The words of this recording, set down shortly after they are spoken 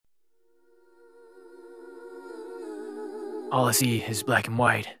All I see is black and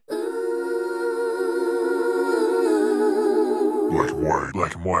white. Black and white,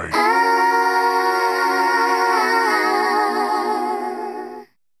 black and white.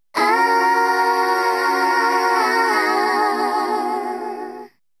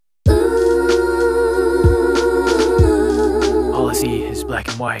 All I see is black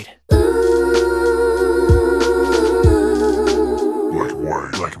and white. Black and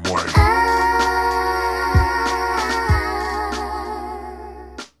white, black and white.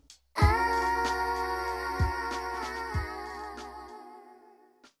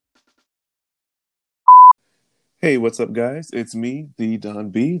 Hey, what's up, guys? It's me, The Don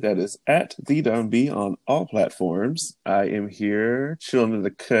B. That is at The Don B on all platforms. I am here chilling in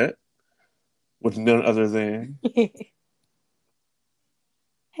the cut with none other than.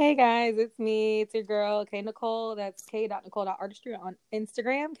 Hey guys, it's me. It's your girl, K Nicole. That's k.nicole.artistry on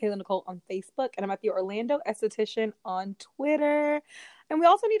Instagram, Kayla Nicole on Facebook, and I'm at the Orlando Esthetician on Twitter. And we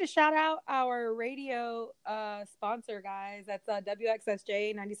also need to shout out our radio sponsor, guys. That's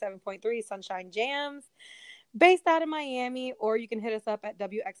WXSJ 97.3 Sunshine Jams, based out of Miami, or you can hit us up at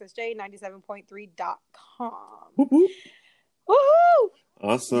WXSJ97.3.com. Whoop, whoop. Woohoo!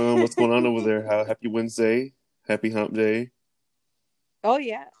 Awesome. What's going on over there? Happy Wednesday. Happy hump day. Oh,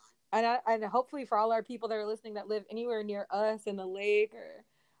 yeah. And hopefully for all our people that are listening that live anywhere near us in the Lake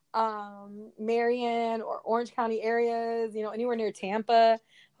or Marion or Orange County areas, anywhere near Tampa,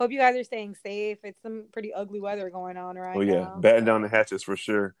 hope you guys are staying safe. It's some pretty ugly weather going on right now. Oh, yeah. Batten down the hatches for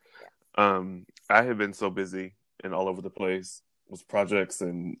sure. Yeah. I have been so busy and all over the place with projects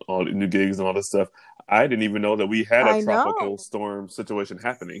and all the new gigs and all this stuff. I didn't even know that we had a tropical storm situation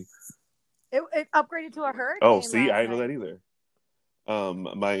happening. It upgraded to a hurricane. Oh, see, I didn't know that either.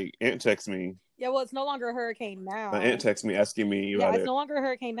 My aunt texted me. Yeah, well, it's no longer a hurricane now. My aunt texted me asking me about it. Yeah, it's no longer a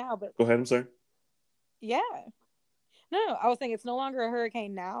hurricane now, but... Go ahead, I'm sorry. Yeah. No, I was saying it's no longer a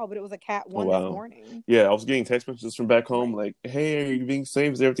hurricane now, but it was a Cat 1 this morning. Yeah, I was getting text messages from back home like, hey, are you being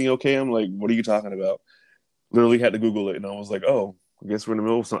safe? Is everything okay? I'm like, what are you talking about? Literally had to Google it, and I was like, oh, I guess we're in the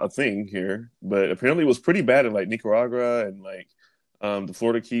middle of a thing here. But apparently it was pretty bad in, like, Nicaragua and, like, the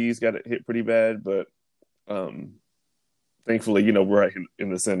Florida Keys got hit pretty bad, but thankfully, we're right in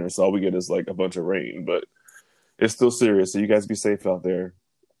the center, so all we get is, like, a bunch of rain. But it's still serious, so you guys be safe out there.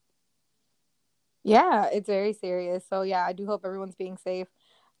 Yeah, it's very serious. So yeah, I do hope everyone's being safe.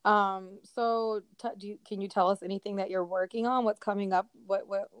 So can you tell us anything that you're working on? What's coming up? What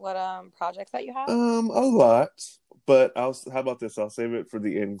projects that you have? A lot. But how about this? I'll save it for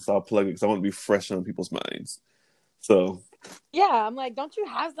the end, so I'll plug it because I want to be fresh on people's minds. So yeah, I'm like, don't you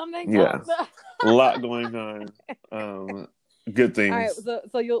have something? Yeah, a lot going on. Good things. All right, so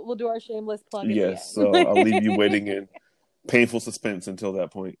we'll do our shameless plug. Yes, so I'll leave you waiting in painful suspense until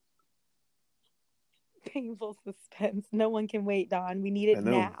that point. Painful suspense. No one can wait, Don. We need it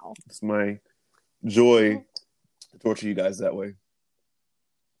now. It's my joy to torture you guys that way.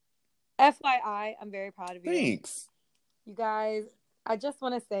 FYI, I'm very proud of you. Thanks. You guys, I just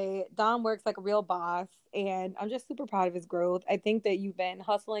want to say Don works like a real boss, and I'm just super proud of his growth. I think that you've been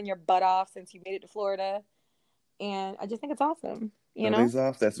hustling your butt off since you made it to Florida, and I just think it's awesome. Days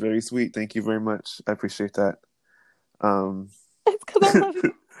off. That's very sweet. Thank you very much. I appreciate that. It's because I love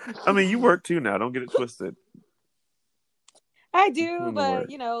you. I mean, you work too now. Don't get it twisted. I do, but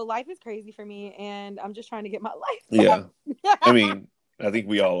life is crazy for me, and I'm just trying to get my life back. Yeah. I mean, I think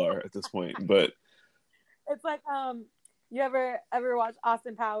we all are at this point, but it's like, you ever watch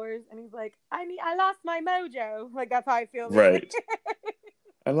Austin Powers, and he's like, I lost my mojo. Like, that's how I feel. Right.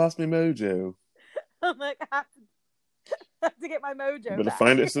 I lost my mojo. I'm like, I have to get my mojo Better back.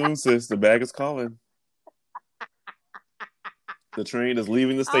 find it soon, sis. The bag is calling. The train is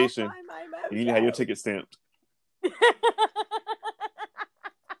leaving the station. You need to have your ticket stamped. That's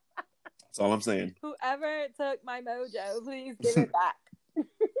all I'm saying. Whoever took my mojo, please give it back.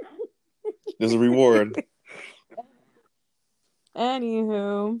 There's a reward.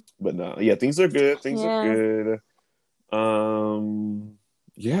 Anywho. But no, yeah, things are good. Things are good.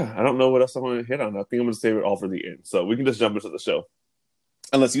 Yeah, I don't know what else I want to hit on. I think I'm going to save it all for the end. So we can just jump into the show.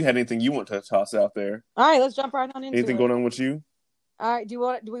 Unless you had anything you want to toss out there. All right, let's jump right on into anything it. going on with you? All right, do we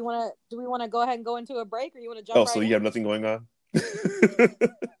want to go ahead and go into a break, or you want to jump right in? Oh, so you have nothing going on?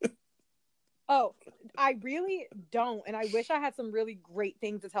 Oh, I really don't, and I wish I had some really great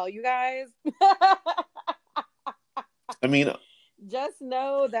things to tell you guys. I mean, just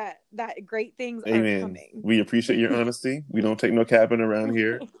know that great things are coming. We appreciate your honesty. We don't take no capping around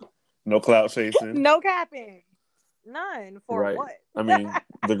here. No clout chasing. No capping. None. For what? I mean,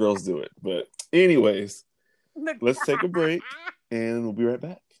 the girls do it. But anyways, let's take a break and we'll be right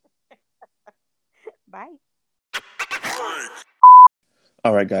back. Bye.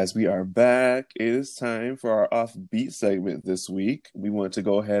 All right, guys, we are back. It is time for our offbeat segment this week. We want to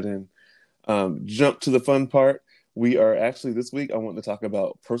go ahead and jump to the fun part. We are actually this week. I want to talk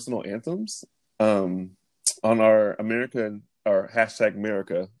about personal anthems. On our hashtag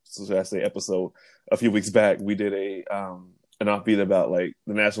America, so should I say, episode a few weeks back, we did an offbeat about like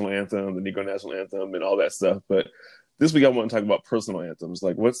the national anthem, the Negro national anthem, and all that stuff. But this week, I want to talk about personal anthems.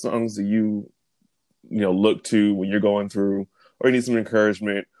 Like, what songs do you look to when you're going through, or you need some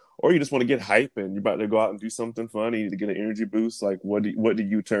encouragement, or you just want to get hype and you're about to go out and do something fun, you need to get an energy boost. Like, what do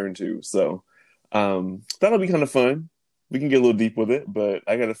you turn to? So that'll be kind of fun. We can get a little deep with it, but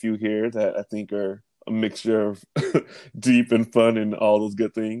I got a few here that I think are a mixture of deep and fun and all those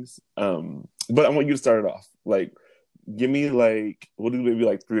good things. But I want you to start it off. Like, give me we'll do maybe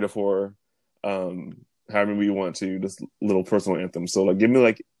like 3 to 4, however you want to, just little personal anthems. So like, give me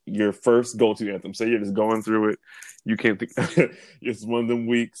like your first go-to anthem. Say you're just going through it. You can't think. It's one of them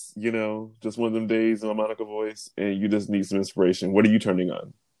weeks, just one of them days in a Monica voice, and you just need some inspiration. What are you turning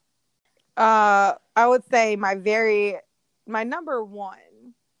on? I would say my number one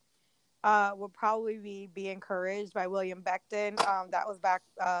would probably be Encouraged by William Beckton. That was back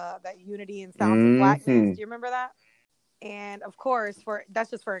that Unity and Sounds of Blackness. Do you remember that? And of course,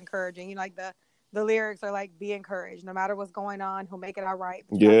 that's just for encouraging. Like the lyrics are like, be encouraged. No matter what's going on, he'll make it all right.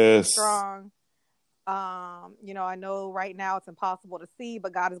 Yes. Strong. I know right now it's impossible to see,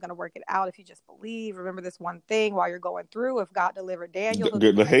 but God is going to work it out if you just believe. Remember this one thing while you're going through. If God delivered Daniel,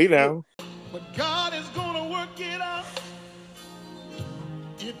 hey now. But God is going to work it out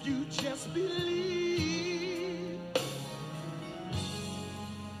if you just believe.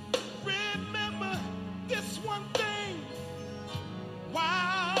 Remember this one thing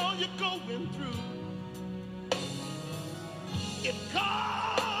while you're going through. If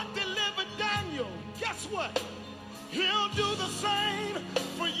God delivered Daniel, guess what? He'll do the same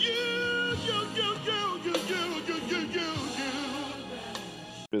for you.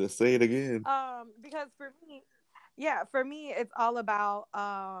 Better say it again. Because for me, it's all about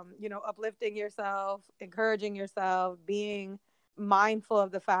uplifting yourself, encouraging yourself, being mindful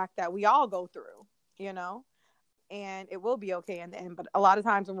of the fact that we all go through, and it will be okay in the end. But a lot of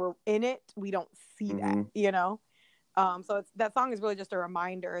times when we're in it, we don't see that, So that song is really just a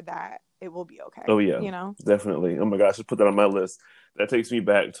reminder that it will be okay. Oh yeah, definitely. Oh my gosh, I put that on my list. That takes me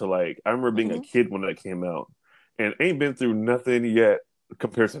back to I remember being a kid when that came out, and ain't been through nothing yet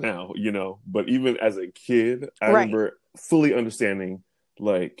compared to now, But even as a kid, I remember fully understanding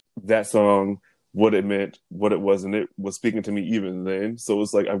that song, what it meant, what it was, and it was speaking to me even then. So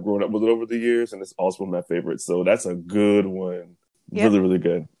it's like I've grown up with it over the years, and it's also one of my favorites. So that's a good one. Yep. Really, really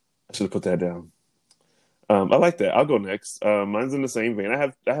good. I should have put that down. I like that. I'll go next. Mine's in the same vein.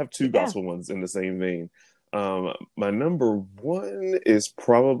 I have 2 gospel ones in the same vein. My number 1 is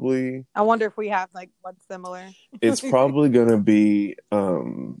probably... I wonder if we have one similar. It's probably gonna be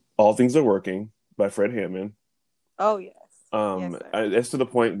All Things Are Working by Fred Hammond. Oh yes. It's to the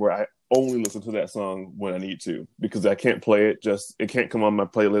point where I only listen to that song when I need to, because I can't play it. It can't come on my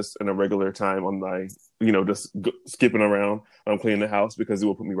playlist in a regular time on my, skipping around. I'm cleaning the house, because it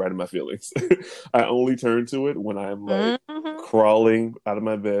will put me right in my feelings. I only turn to it when I'm crawling out of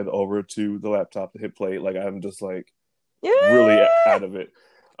my bed over to the laptop to hit play. I'm just really out of it.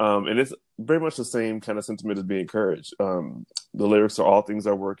 And it's very much the same kind of sentiment as Be Encouraged. The lyrics are All Things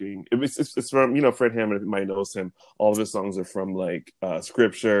Are Working. It's from, Fred Hammond, if anybody knows him, all of his songs are from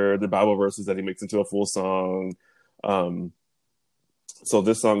scripture, the Bible verses that he makes into a full song. So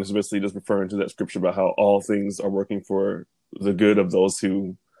this song is basically just referring to that scripture about how all things are working for the good of those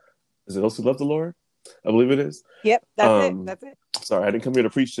who love the Lord? I believe it is. Yep, that's it. Sorry, I didn't come here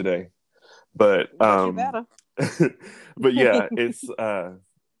to preach today. But you better. But yeah, it's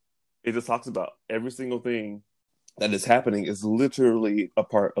it just talks about every single thing that is happening is literally a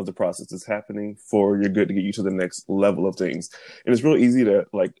part of the process. It's happening for your good, to get you to the next level of things. And it's real easy to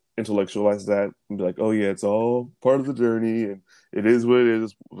intellectualize that and be like, oh yeah, it's all part of the journey and it is what it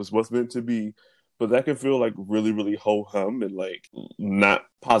is, it's what's meant to be. But that can feel really, really ho-hum and not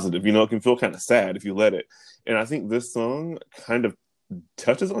positive. It can feel kind of sad if you let it. And I think this song kind of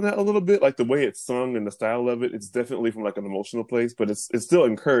touches on that a little bit, the way it's sung and the style of it. It's definitely from an emotional place, but it's still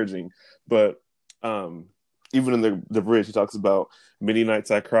encouraging. But even in the bridge, he talks about many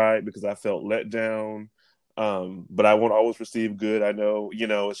nights I cried because I felt let down, but I won't always receive good. I know,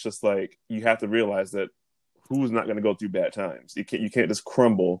 it's just you have to realize that who's not going to go through bad times. You can't just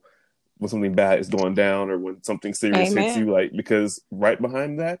crumble when something bad is going down or when something serious hits you, because right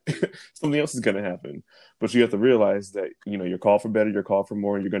behind that, something else is going to happen. But you have to realize that, you're called for better, you're called for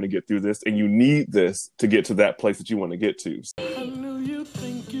more, and you're going to get through this, and you need this to get to that place that you want to get to. I knew you'd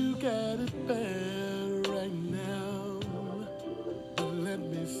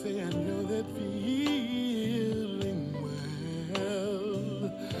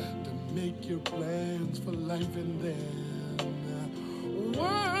your plans for life and then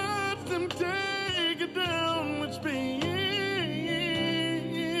watch them take it down with spin.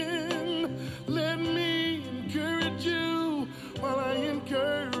 Let me encourage you while I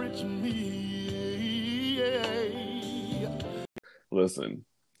encourage me. Listen,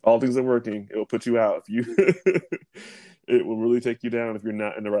 all things are working. It will put you out if you. It will really take you down if you're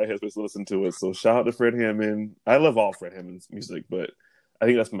not in the right headspace to listen to it. So shout out to Fred Hammond. I love all Fred Hammond's music, but I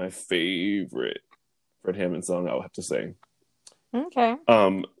think that's my favorite Fred Hammond song, I would have to say. Okay.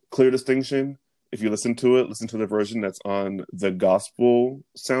 Clear Distinction. If you listen to it, listen to the version that's on the Gospel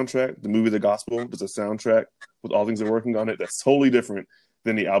soundtrack, the movie The Gospel. There's a soundtrack with All Things Are Working on it that's totally different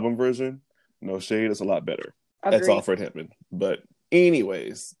than the album version. No shade, it's a lot better. Agreed. That's all Fred Hammond. But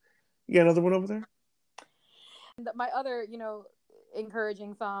anyways, you got another one over there? My other,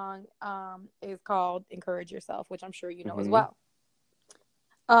 encouraging song is called Encourage Yourself, which I'm sure you know as well.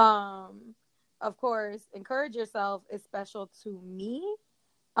 Of course, Encourage Yourself is special to me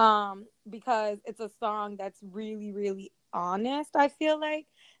because it's a song that's really, really honest, I feel like.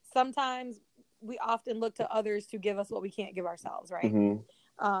 Sometimes we often look to others to give us what we can't give ourselves, right?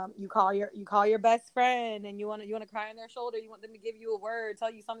 You call your best friend and you want to cry on their shoulder. You want them to give you a word,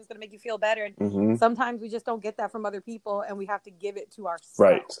 tell you something's going to make you feel better. And sometimes we just don't get that from other people, and we have to give it to ourselves.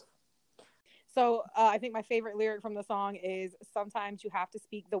 Right. So I think my favorite lyric from the song is, sometimes you have to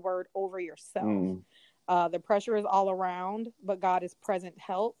speak the word over yourself. The pressure is all around, but God is present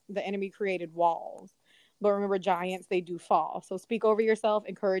help. The enemy created walls, but remember, giants, they do fall. So speak over yourself,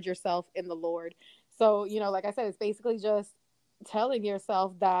 encourage yourself in the Lord. So, like I said, it's basically just telling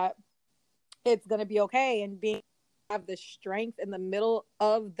yourself that it's going to be okay, and have the strength in the middle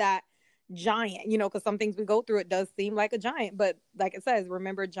of that giant, because some things we go through, it does seem like a giant, but like it says,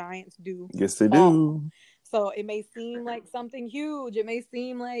 remember, giants do. Yes, they fall. do. So it may seem like something huge. It may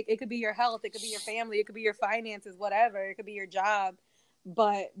seem like it could be your health. It could be your family. It could be your finances, whatever. It could be your job.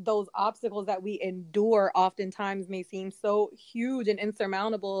 But those obstacles that we endure oftentimes may seem so huge and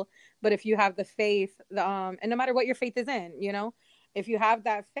insurmountable. But if you have the faith, and no matter what your faith is in, if you have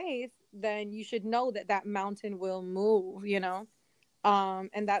that faith, then you should know that mountain will move,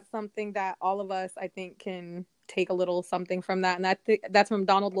 and that's something that all of us, I think, can take a little something from that. And that's from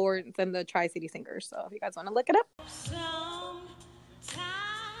Donald Lawrence and the Tri-City Singers. So if you guys want to look it up. Sometimes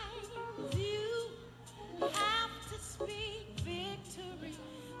you have to speak victory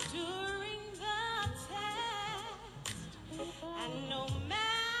during the test. And no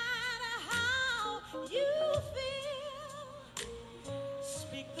matter how you feel,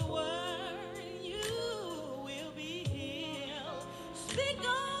 speak the word and you will be healed. Speak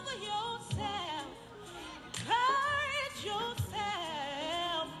over yourself. Encourage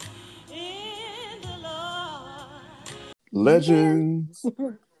yourself in the Lord. Legends.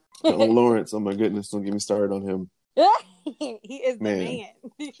 Donald Lawrence, oh my goodness, don't get me started on him. He is the man.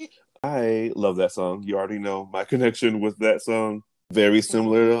 I love that song. You already know my connection with that song. Very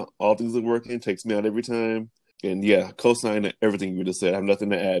similar to All Things Are Working, takes me out every time. And yeah, co-sign everything you just said. I have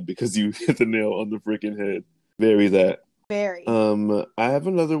nothing to add because you hit the nail on the freaking head. Very that. Very. I have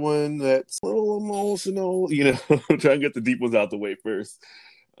another one that's a little emotional, try and get the deep ones out the way first.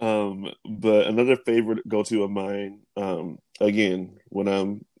 But another favorite go-to of mine, again, when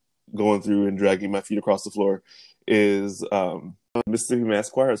I'm going through and dragging my feet across the floor, is Mississippi Mass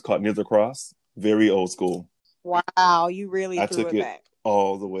Choir. It's called Near the Cross. Very old school. Wow, you really I threw took it it back.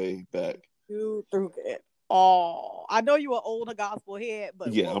 all the way back. You threw it all. I know you an older gospel head,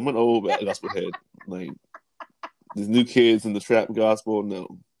 but Yeah, I'm an old gospel head. Like, these new kids in the trap gospel,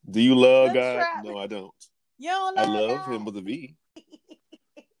 no. Do you love The God? trap. No, I don't. you don't I love love God. him with a V.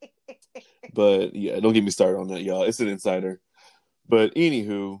 But yeah, don't get me started on that, y'all. It's an insider. But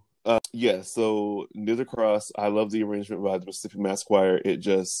anywho, so Near the Cross, I love the arrangement by the Mississippi Mass Choir. It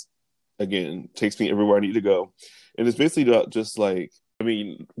just, again, takes me everywhere I need to go. And it's basically just like,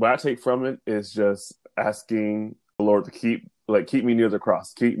 what I take from it is just asking the Lord to keep me near the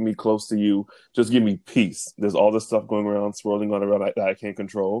cross, keep me close to you, just give me peace. There's all this stuff going around, swirling on around that I can't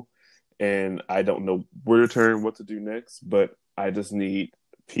control. And I don't know where to turn, what to do next, but I just need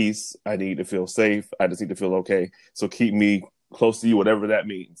peace. I need to feel safe. I just need to feel okay. So keep me close to you, whatever that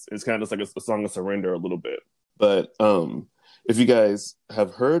means. It's kind of like a song of surrender a little bit. But if you guys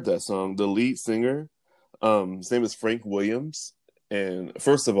have heard that song, the lead singer, his name is Frank Williams. And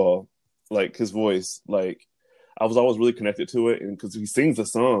first of all, like, his voice, like, I was always really connected to it. And because he sings a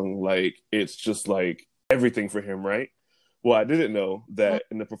song, like, it's just like everything for him, right? Well, I didn't know that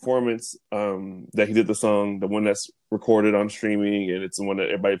in the performance that he did the song, the one that's recorded on streaming, and it's the one that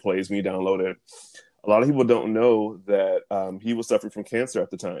everybody plays when you download it. A lot of people don't know that he was suffering from cancer at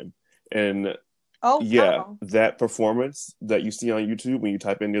the time. And Oh, yeah, wow. that performance that you see on YouTube when you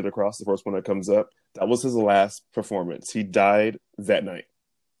type in Near the Cross, the first one that comes up, that was his last performance. He died that night.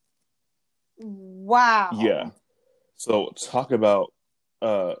 Wow. Yeah. So talk about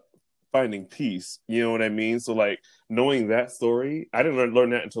finding peace. You know what I mean? So like knowing that story, I didn't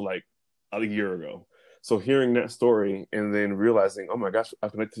learn that until like a year ago. So hearing that story and then realizing, oh my gosh,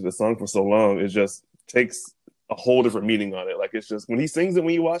 I've connected to the song for so long, it just takes a whole different meaning on it. Like it's just when he sings it,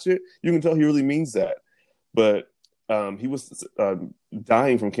 when you watch it, you can tell he really means that. But he was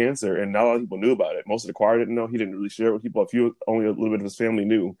dying from cancer, and not a lot of people knew about it. Most of the choir didn't know. He didn't really share it with people. Only a little bit of his family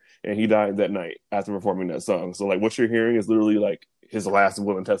knew, and he died that night after performing that song. So, like, what you're hearing is literally like his last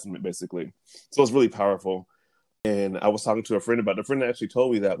will and testament, basically. So it's really powerful. And I was talking to a friend about it. A friend actually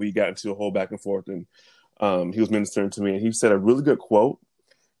told me that we got into a whole back and forth, and he was ministering to me, and he said a really good quote.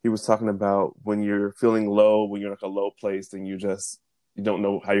 He was talking about when you're feeling low, when you're in like a low place, and you don't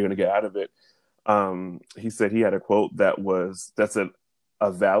know how you're going to get out of it. He said he had a quote that's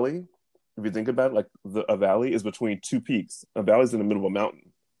a valley. If you think about it, like a valley is between two peaks. A valley is in the middle of a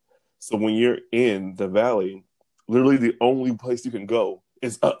mountain. So when you're in the valley, literally the only place you can go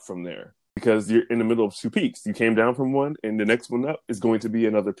is up from there because you're in the middle of two peaks. You came down from one, and the next one up is going to be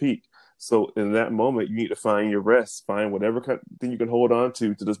another peak. So in that moment, you need to find your rest, find whatever kind of thing you can hold on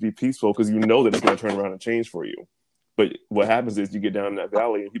to just be peaceful, because you know that it's going to turn around and change for you. But what happens is you get down in that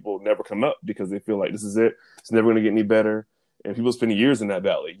valley and people never come up because they feel like this is it. It's never going to get any better. And people spend years in that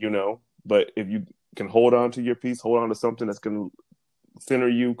valley, you know. But if you can hold on to your peace, hold on to something that's going to center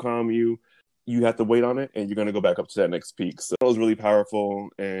you, calm you, you have to wait on it, and you're going to go back up to that next peak. So that was really powerful.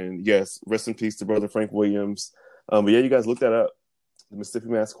 And yes, rest in peace to Brother Frank Williams. But yeah, you guys look that up. The Mississippi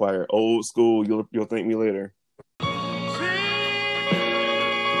Mass Choir, old school. You'll thank me later.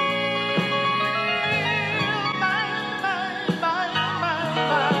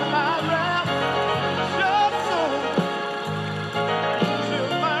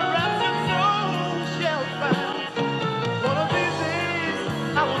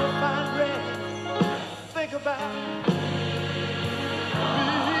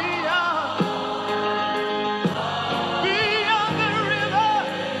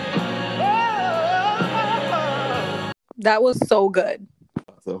 That was so good.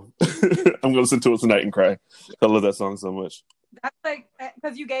 So I'm going to listen to it tonight and cry. I love that song so much. That's like,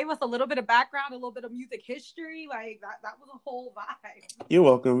 because you gave us a little bit of background, a little bit of music history. Like that was a whole vibe. You're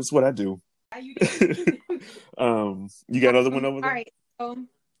welcome. It's what I do. Yeah, you did. You got another one over there? All right.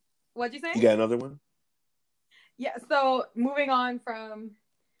 What'd you say? You got another one? Yeah. So moving on from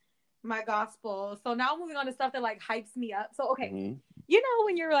my gospel. So now moving on to stuff that like hypes me up. So, okay. Mm-hmm. You know,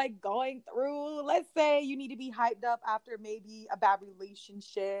 when you're like going through, let's say you need to be hyped up after maybe a bad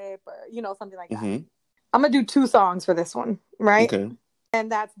relationship or, you know, something like that. Mm-hmm. I'm going to do 2 songs for this one, right? Okay.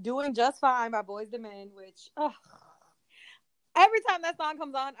 And that's Doing Just Fine by Boyz II Men, which every time that song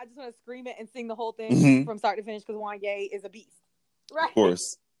comes on, I just want to scream it and sing the whole thing from start to finish because Wanye is a beast. Right? Of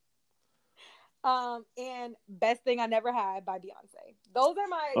course. And Best Thing I Never Had by Beyonce. Those are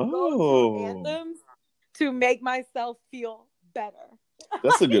my go-to anthems to make myself feel better.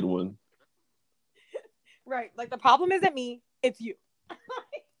 That's a good one. Right. Like the problem isn't me, it's you.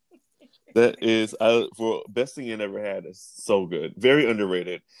 That is, for Best Thing I Never Had is so good. Very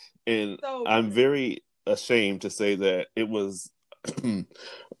underrated. And so I'm very ashamed to say that it was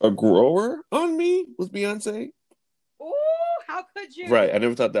a grower on me with Beyonce. Ooh, how could you? Right. I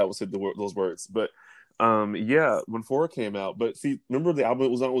never thought that was those words. But yeah, when 4 came out. But see, remember the album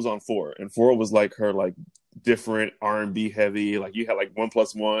it was on 4. And 4 was like her like different R&B heavy. Like you had like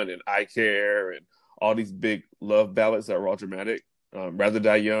 1+1 and I Care and all these big love ballads that were all dramatic. Rather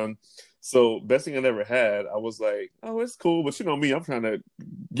Die Young. So Best Thing I Never Had, I was like, oh, it's cool. But you know me, I'm trying to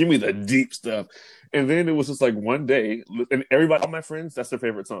give me the deep stuff. And then it was just like one day, and everybody, all my friends, that's their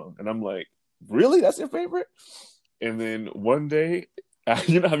favorite song. And I'm like, really? That's your favorite? And then one day,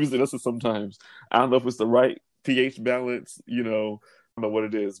 you know how you say this is sometimes. I don't know if it's the right pH balance, you know, I don't know what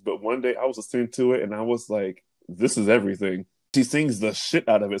it is. But one day I was listening to it and I was like, this is everything. She sings the shit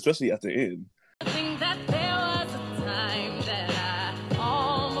out of it, especially at the end.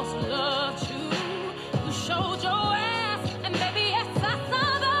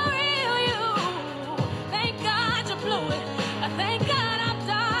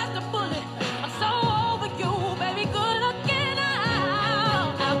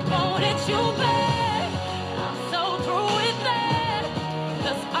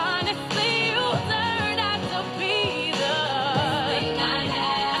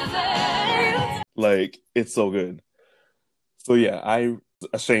 Like, it's so good. So yeah, I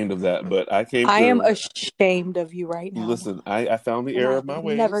ashamed of that, but I came I am through. ashamed of you right now. Listen, I found the And error of my I've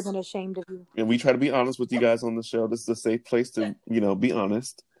ways. never been ashamed of you. And we try to be honest with you guys on the show. This is a safe place to, be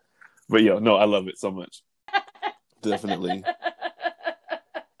honest. But no, I love it so much. Definitely.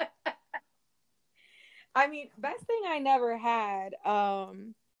 I mean, best thing I never had. I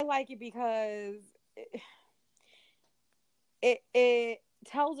like it because it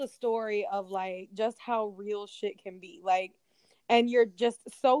tells a story of like just how real shit can be. Like, and you're just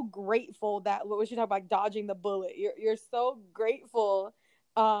so grateful that what you talk about, dodging the bullet. You're so grateful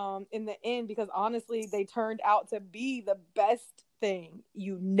in the end, because honestly they turned out to be the best thing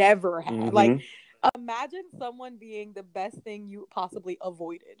you never had. Mm-hmm. Like, imagine someone being the best thing you possibly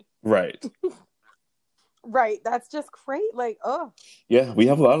avoided. Right. Right. That's just great. Like, oh. Yeah, we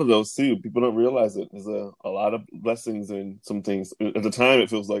have a lot of those too. People don't realize it. There's a lot of blessings in some things. At the time, it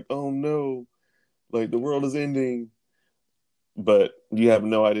feels like, oh no, like the world is ending. But you have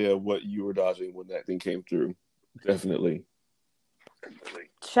no idea what you were dodging when that thing came through. Definitely.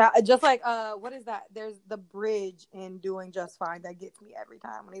 Just like, what is that? There's the bridge in Doing Just Fine that gets me every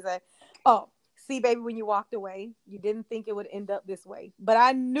time when he's like, oh, see, baby, when you walked away, you didn't think it would end up this way, but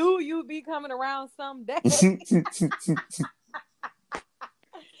I knew you'd be coming around someday. It's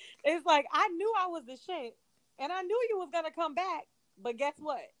like, I knew I was the shit, and I knew you was gonna come back, but guess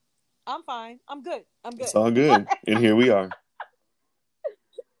what? I'm fine. I'm good. It's all good. And here we are.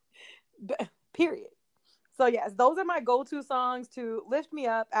 Period. So yes, those are my go-to songs to lift me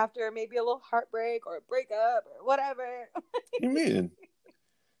up after maybe a little heartbreak or a breakup or whatever. Amen.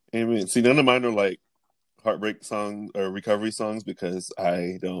 See, none of mine are like heartbreak songs or recovery songs because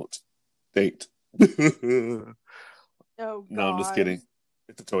I don't date. Oh God. No, I'm just kidding.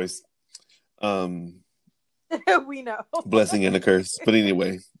 It's a choice. We know. Blessing and a curse. But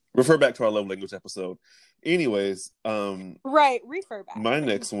anyway, refer back to our love language episode. Anyways, right, refer back. My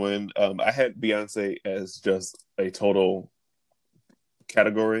next one, I had Beyonce as just a total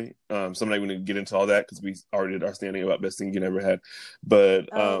category. So I'm not even going to get into all that because we already did our standing about best thing you never had.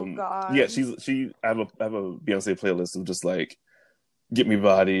 But God. yeah, I have a Beyonce playlist of just like Get Me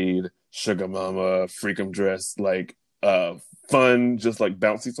Bodied, Sugar Mama, Freakum Dress, like fun, just like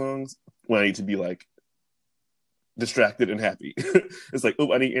bouncy songs when I need to be like distracted and happy. It's like,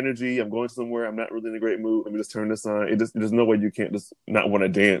 oh, I need energy. I'm going somewhere. I'm not really in a great mood. Let me just turn this on. There's no way you can't just not want to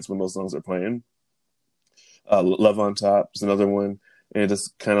dance when those songs are playing. Love on Top is another one, and it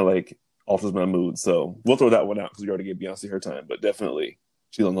just kind of like alters my mood. So we'll throw that one out because we already gave Beyonce her time, but definitely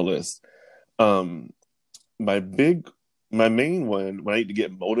she's on the list. My main one when I need to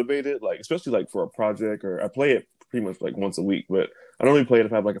get motivated, like especially like for a project, or I play it pretty much like once a week, but I don't really play it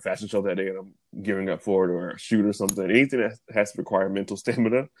if I have like a fashion show that day and I'm gearing up for it, or a shoot or something. Anything that has to require mental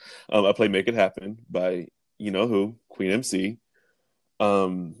stamina, I play Make It Happen by you know who, Queen MC.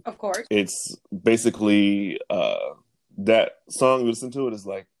 Of course. It's basically that song, listen to it, is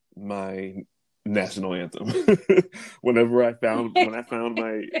like my national anthem. Whenever I found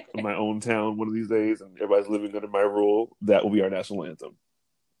my own town one of these days and everybody's living under my rule, that will be our national anthem.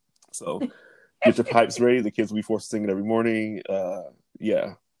 So get your pipes ready. The kids will be forced to sing it every morning.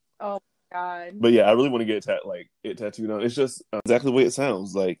 Yeah. Oh God. But yeah, I really want to get it tattooed on. It's just exactly the way it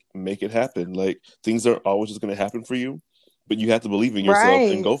sounds. Like, make it happen. Like, things are always just going to happen for you, but you have to believe in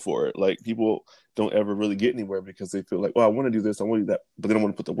yourself and go for it. Like, people don't ever really get anywhere because they feel like, well, I want to do this, I want to do that, but they don't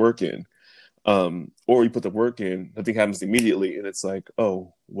want to put the work in. Or you put the work in, nothing happens immediately, and it's like,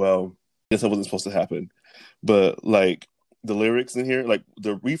 oh, well, I guess that wasn't supposed to happen. But like the lyrics in here, like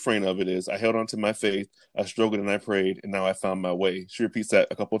the refrain of it is, I held on to my faith, I struggled and I prayed, and now I found my way. She repeats that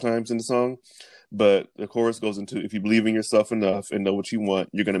a couple of times in the song, but the chorus goes into, if you believe in yourself enough and know what you want,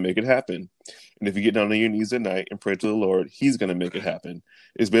 you're going to make it happen. And if you get down on your knees at night and pray to the Lord, he's going to make it happen.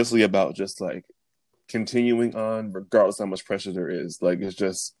 It's basically about just like continuing on regardless how much pressure there is. Like, it's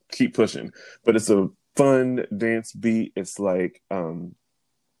just keep pushing. But it's a fun dance beat. It's like,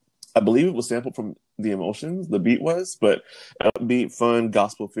 I believe it was sampled from The Emotions, the beat was, but upbeat, fun,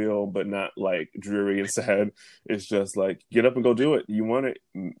 gospel feel, but not like dreary and sad. It's just like, get up and go do it. You want it,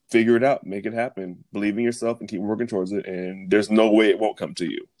 figure it out, make it happen. Believe in yourself and keep working towards it, and there's no way it won't come to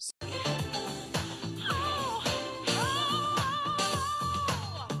you.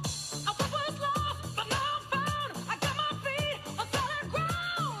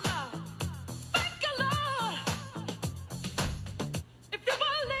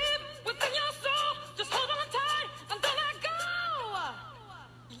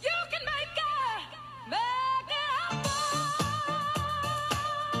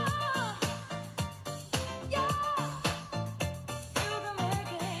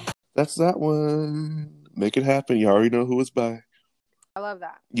 That's that one. Make It Happen. You already know who it's by. I love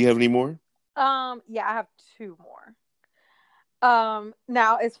that. You have any more? Yeah, I have two more.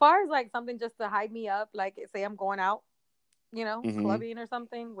 Now as far as like something just to hype me up, like say I'm going out, Mm-hmm. clubbing or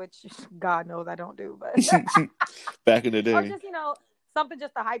something, which God knows I don't do, but Back in the or day. just something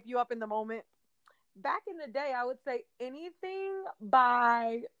just to hype you up in the moment. Back in the day, I would say anything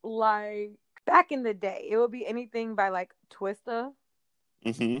by like back in the day, it would be anything by like Twista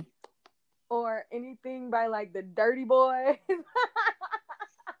Mm-hmm. or anything by like the Dirty Boys.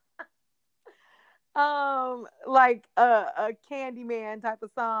 Like a Candyman type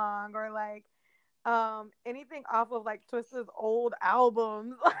of song or like anything off of like Twista's old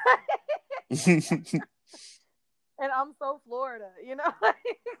albums. And I'm so Florida,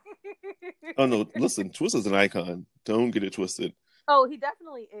 Oh no, listen, Twista's an icon. Don't get it twisted. Oh, he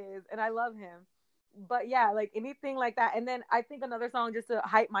definitely is, and I love him. But yeah, like anything like that. And then I think another song just to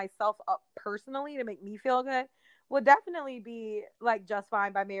hype myself up personally to make me feel good would definitely be like Just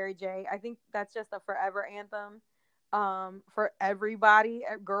Fine by Mary J. I think that's just a forever anthem for everybody,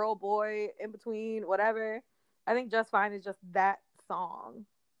 girl, boy, in between, whatever. I think Just Fine is just that song.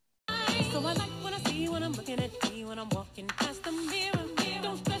 So I like when I see you when I'm looking at me when I'm walking past the mirror.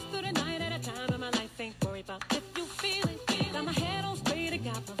 Don't stress through the night at a time and my life ain't worried about if you feel it. Got my head on straight, I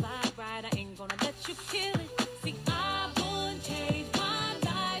got my vibe right. I ain't gonna let you kill it. See, I would change my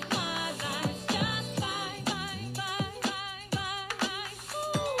life just fine, fine, fine, fine, fine, fine.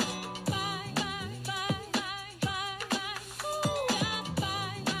 Ooh, fine, fine, fine, fine, fine, fine. Ooh, just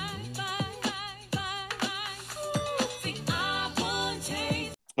fine, fine, fine, fine, fine, fine. Ooh, see, I would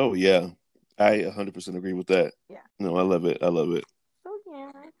change. Oh yeah. I 100% agree with that. Yeah. No, I love it. I love it. So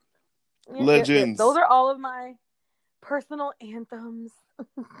yeah. Legends. Those are all of my personal anthems.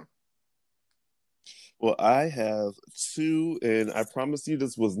 Well, I have two, and I promise you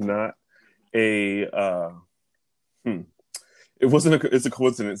this was not a it's a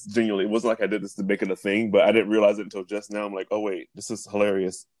coincidence, genuinely. It wasn't like I did this to make it a thing, but I didn't realize it until just now. I'm like, oh wait, this is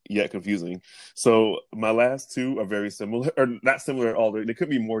hilarious yet confusing. So my last two are very similar, or not similar at all. They could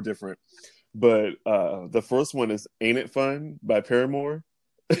be more different. But the first one is Ain't It Fun by Paramore.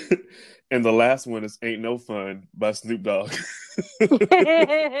 And the last one is Ain't No Fun by Snoop Dogg. I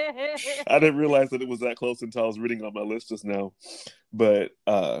didn't realize that it was that close until I was reading on my list just now. But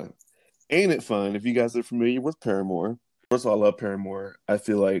Ain't It Fun, if you guys are familiar with Paramore. First of all, I love Paramore. I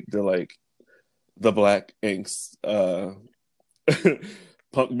feel like they're like the Black Inks punk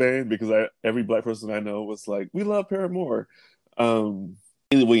band because every Black person I know was like, we love Paramore.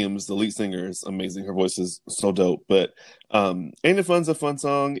 Hayley Williams, the lead singer, is amazing. Her voice is so dope. But Ain't It Fun's a fun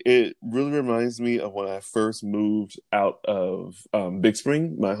song. It really reminds me of when I first moved out of Big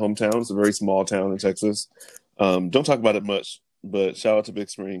Spring, my hometown. It's a very small town in Texas. Don't talk about it much, but shout out to Big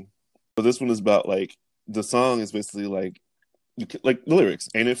Spring. So this one is about like, the song is basically like the lyrics.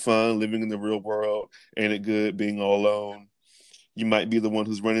 Ain't it fun living in the real world? Ain't it good being all alone? You might be the one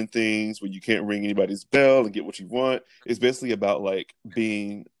who's running things where you can't ring anybody's bell and get what you want. It's basically about like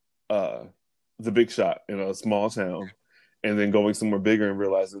being the big shot in a small town and then going somewhere bigger and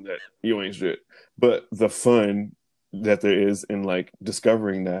realizing that you ain't shit. But the fun that there is in like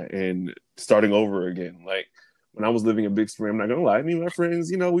discovering that and starting over again. Like when I was living in Big Spring, I'm not gonna lie, me and my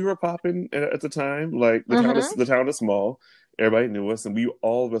friends, we were popping at the time. Like the town is small. Everybody knew us and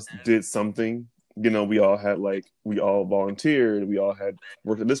all of us did something. We all volunteered. We all had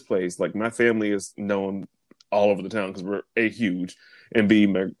worked at this place. Like my family is known all over the town because we're A, huge, and B,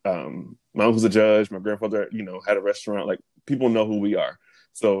 my uncle's a judge. My grandfather, had a restaurant. Like people know who we are.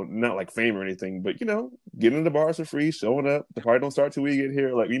 So not like fame or anything, but getting in the bars for free, showing up. The party don't start till we get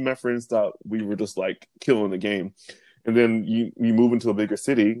here. Like me and my friends thought we were just like killing the game. And then you move into a bigger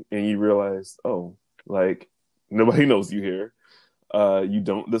city and you realize, oh, like nobody knows you here. You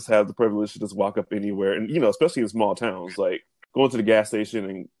don't just have the privilege to just walk up anywhere. And, especially in small towns, like going to the gas station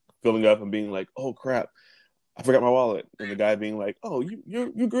and filling up and being like, oh crap, I forgot my wallet. And the guy being like, oh,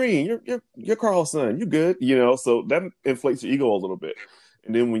 you're green. You're Carl's son. You good. So that inflates your ego a little bit.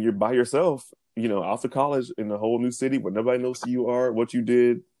 And then when you're by yourself, out of college in a whole new city where nobody knows who you are, what you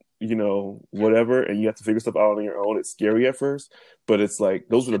did, whatever, and you have to figure stuff out on your own. It's scary at first, but it's like,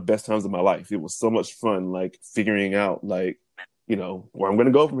 those were the best times of my life. It was so much fun, like figuring out like, where I'm going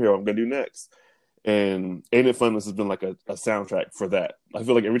to go from here, what I'm going to do next. And Ain't It Fun has been like a soundtrack for that. I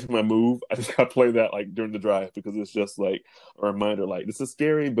feel like every time I move, I play that like during the drive because it's just like a reminder, like this is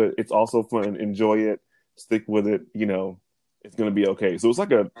scary, but it's also fun. Enjoy it, stick with it. It's going to be okay. So it's like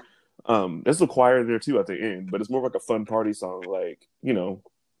there's a choir there too at the end, but it's more like a fun party song. Like, don't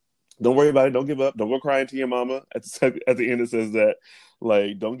worry about it. Don't give up. Don't go crying to your mama. At the end, it says that,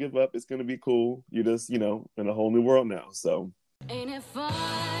 like, don't give up. It's going to be cool. You're just, in a whole new world now. So Ain't it fun?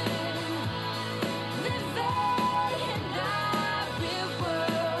 Living in our real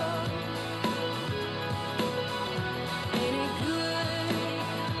world. Ain't it good?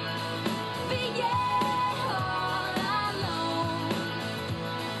 Being all alone.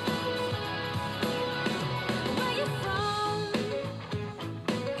 Where you from?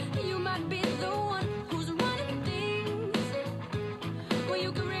 You might be the one who's running things. Well,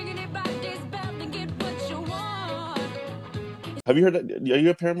 you can ring it back this bell and get what you want. Have you heard that? Are you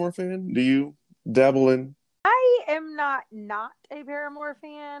a Paramore fan? Do you dabble in? I am not a Paramore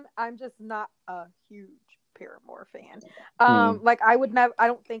fan. I'm just not a huge Paramore fan. Like I would never. I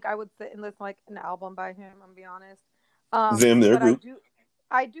don't think I would sit and listen to like an album by him. I'm gonna be honest. Them, their but group.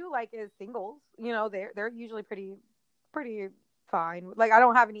 I do like his singles. You know, they're usually pretty fine. Like I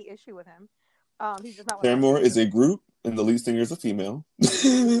don't have any issue with him. He's just not one of my Paramore is favorites. a group, and the lead singer is a female.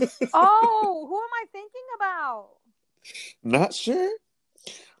 Oh, who am I thinking about? Not sure.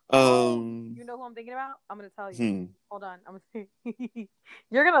 You know who I'm thinking about? I'm gonna tell you. Hold on. I'm gonna.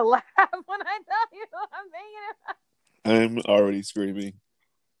 You're gonna laugh when I tell you who I'm thinking about. I'm already screaming.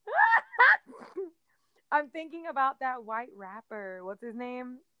 I'm thinking about that white rapper. What's his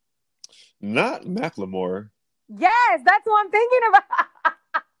name? Not Macklemore. Yes, that's who I'm thinking about.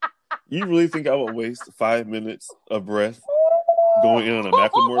 You really think I would waste 5 minutes of breath going in on a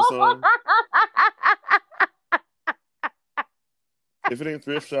Macklemore song? If it ain't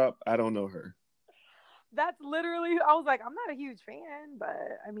Thrift Shop, I don't know her. That's literally. I was like, I'm not a huge fan,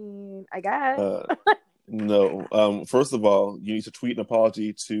 but I mean, I guess. No. First of all, you need to tweet an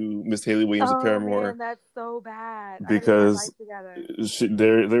apology to Miss Haley Williams of Paramore. Man, that's so bad. Because together.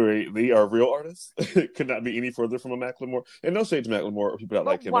 they are real artists. Could not be any further from a Macklemore. And no shade to Macklemore or people that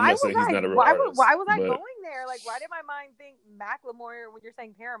like him. I'm not saying he's not a real artist. Why was I going there? Like, why did my mind think Macklemore when you're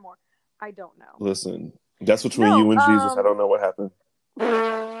saying Paramore? I don't know. Listen, that's between you and Jesus. I don't know what happened.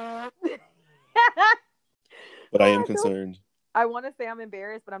 But I am concerned. I want to say I'm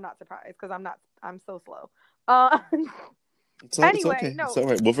embarrassed, but I'm not surprised because I'm so slow. It's anyway, okay. no. It's all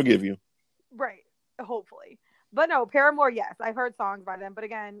right. We'll forgive you. Right. Hopefully. But no, Paramore, yes. I've heard songs by them. But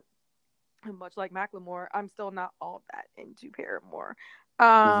again, much like Macklemore, I'm still not all that into Paramore.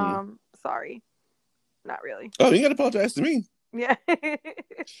 Sorry. Not really. Oh, you got to apologize to me. Yeah.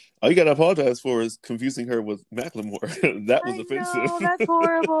 All you got to apologize for is confusing her with Macklemore. That was offensive. No, that's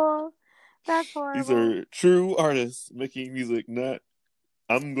horrible. That's horrible. These are true artists making music, not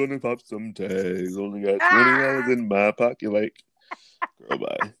I'm gonna pop some tags. Only got $20 in my pocket. Like, girl,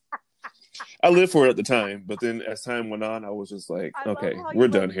 bye. I lived for it at the time, but then as time went on, I was just like, okay, we're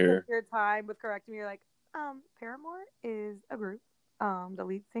done here. Your time with correcting me, you're like, Paramore is a group. The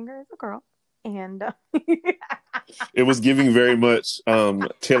lead singer is a girl, and it was giving very much.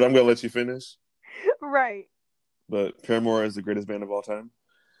 Taylor, I'm gonna let you finish. Right. But Paramore is the greatest band of all time.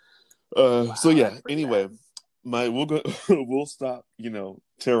 So yeah. Anyway, we'll stop.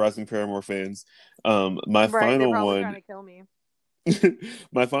 Terrorizing Paramore fans. My final one. Trying to kill me.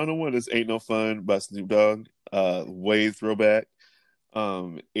 My final one is "Ain't No Fun" by Snoop Dogg. Way throwback.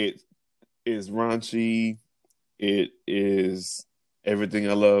 It is raunchy. It is everything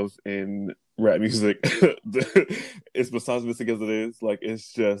I love in rap music. It's misogynistic as it is. Like,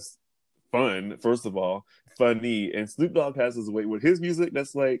 it's just fun. First of all, funny, and Snoop Dogg has his way with his music.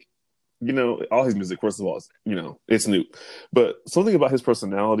 That's like, all his music, first of all, is, it's Snoop. But something about his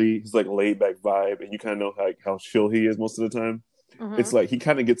personality, his like laid back vibe, and you kind of know like how chill he is most of the time. Mm-hmm. It's like he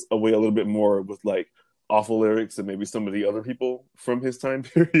kind of gets away a little bit more with like awful lyrics and maybe some of the other people from his time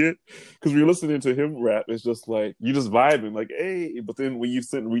period. Because when you're listening to him rap, it's just like you just vibing like, hey. But then when you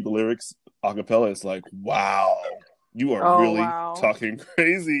sit and read the lyrics a cappella, it's like, wow, you are really talking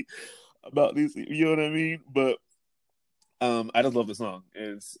crazy about these. You know what I mean? But I just love the song.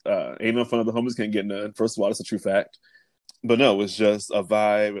 It's "Ain't No Fun, the Homies Can't Get None." First of all, it's a true fact. But no, it's just a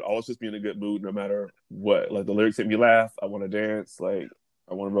vibe. It always just be in a good mood no matter what. Like, the lyrics make me laugh. I want to dance. Like,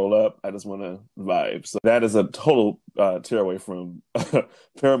 I want to roll up. I just want to vibe. So that is a total tear away from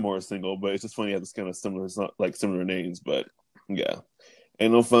Paramore's single. But it's just funny. It's kind of similar. It's not like similar names. But yeah.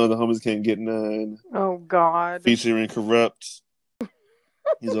 "Ain't No Fun, the Homies Can't Get None." Oh, God. Featuring Corrupt.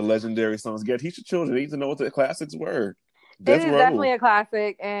 These are legendary songs. Yeah, teach your children. They need to know what the classics were. It is definitely a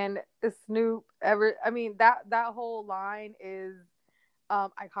classic, and Snoop. That whole line is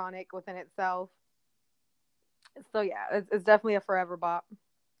iconic within itself. So yeah, it's definitely a forever bop.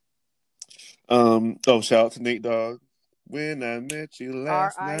 Shout out to Nate Dogg. "When I met you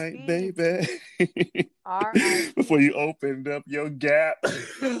last night, baby." Before you opened up your gap.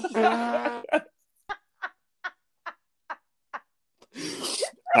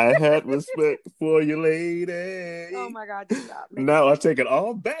 I had respect for you, lady. Oh my God, just stop. Make Now I take it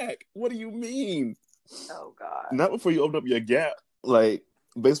all back. What do you mean? Oh God. Not before you open up your gap. Like,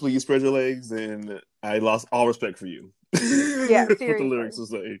 basically, you spread your legs, and I lost all respect for you. Yeah, That's what the seriously. lyrics will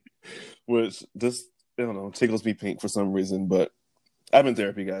say. Which just, I don't know, tickles me pink for some reason. But I'm in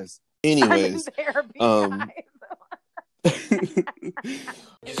therapy, guys. I'm in Anyways, therapy, um, guys.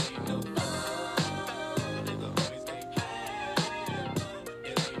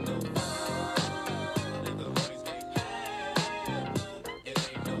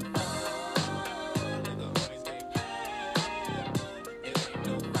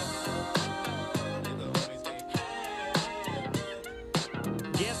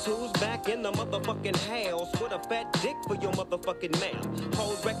 Guess who's back in the motherfucking house with a fat dick for your motherfucking mouth?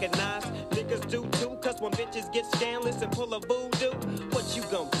 Hoes recognize, niggas do too, cause when bitches get scandalous and pull a voodoo, what you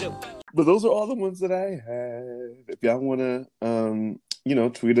gon' do? but those are all the ones that I had. If y'all want to,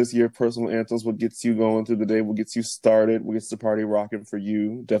 tweet us your personal anthems, what gets you going through the day, what gets you started, what gets the party rocking for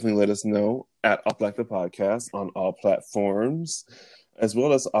you, definitely let us know at Off Black the Podcast on all platforms, as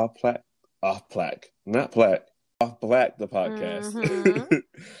well as Off Black the Podcast. Mm-hmm.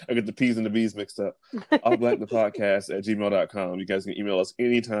 I get the P's and the B's mixed up. Off Black the Podcast at gmail.com. You guys can email us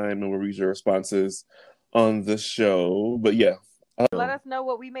anytime and we'll read your responses on the show. But yeah. Let us know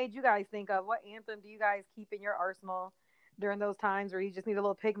what we made you guys think of. What anthem do you guys keep in your arsenal during those times where you just need a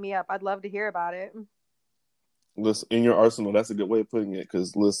little pick me up? I'd love to hear about it. Listen, in your arsenal, that's a good way of putting it.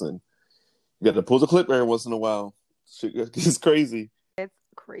 Because listen, you got to pull the clip every once in a while. Shit gets crazy. It's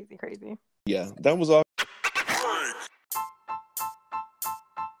crazy. Yeah, that was all.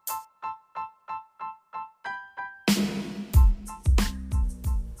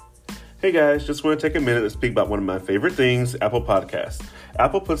 Hey guys, just want to take a minute to speak about one of my favorite things, Apple Podcasts.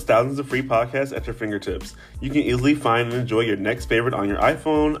 Apple puts thousands of free podcasts at your fingertips. You can easily find and enjoy your next favorite on your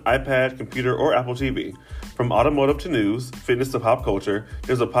iPhone, iPad, computer, or Apple TV. From automotive to news, fitness to pop culture,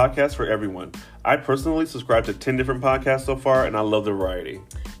 there's a podcast for everyone. I personally subscribe to 10 different podcasts so far, and I love the variety.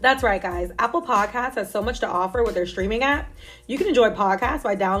 That's right, guys. Apple Podcasts has so much to offer with their streaming app. You can enjoy podcasts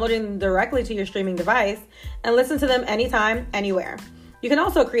by downloading them directly to your streaming device and listen to them anytime, anywhere. You can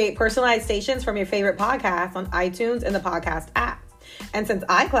also create personalized stations from your favorite podcasts on iTunes and the podcast app. And since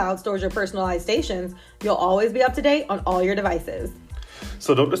iCloud stores your personalized stations, you'll always be up to date on all your devices.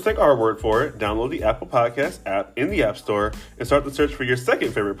 So don't just take our word for it. Download the Apple Podcast app in the App Store and start the search for your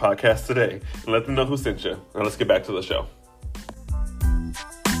second favorite podcast today. And let them know who sent you. Now let's get back to the show.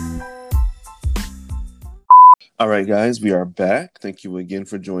 All right, guys, we are back. Thank you again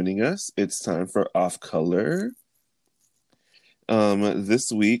for joining us. It's time for Off Color.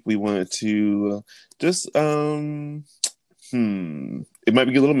 This week we wanted to just it might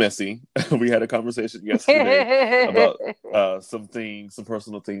be a little messy. We had a conversation yesterday about some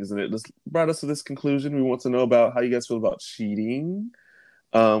personal things, and it just brought us to this conclusion. We want to know about how you guys feel about cheating,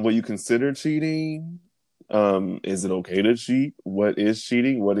 what you consider cheating. Is it okay to cheat? What is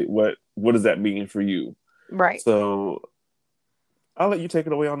cheating? What does that mean for you? Right. So I'll let you take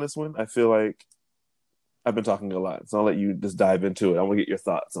it away on this one. I feel like I've been talking a lot, so I'll let you just dive into it. I want to get your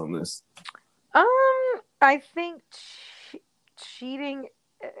thoughts on this. I think cheating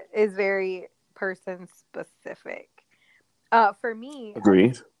is very person specific. For me,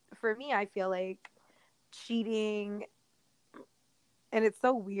 Agreed. I feel like cheating, and it's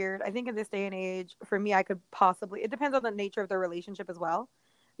so weird. I think in this day and age, for me, it depends on the nature of the relationship as well.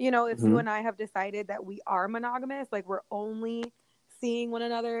 You know, if you and I have decided that we are monogamous, like we're only seeing one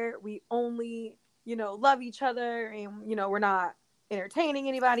another, we only, love each other, and, we're not entertaining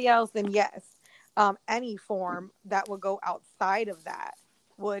anybody else, then yes, any form that would go outside of that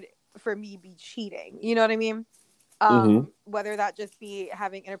would, for me, be cheating. You know what I mean? Whether that just be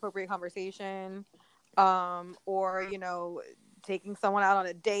having inappropriate conversation, or, taking someone out on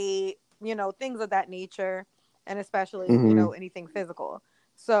a date, things of that nature, and especially, anything physical.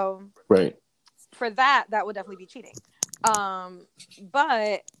 So right. For that would definitely be cheating.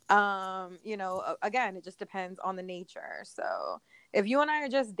 But again, it just depends on the nature. So if you and I are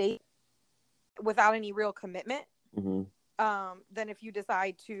just dating without any real commitment, then if you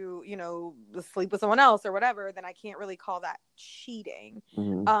decide to, sleep with someone else or whatever, then I can't really call that cheating.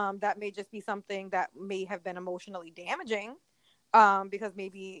 That may just be something that may have been emotionally damaging, because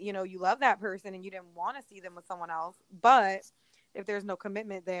maybe, you love that person and you didn't want to see them with someone else. But if there's no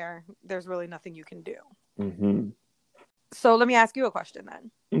commitment there, there's really nothing you can do. So let me ask you a question then.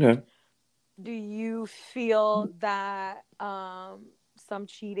 Okay. Do you feel that some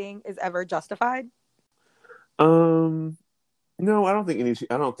cheating is ever justified? No, I don't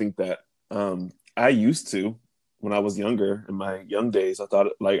think that. I used to. when I was younger, in my young days, I thought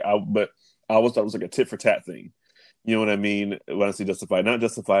but I always thought it was like a tit for tat thing. You know what I mean? When I say justified, not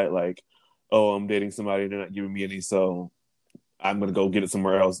justified like, oh, I'm dating somebody, they're not giving me any, so I'm gonna go get it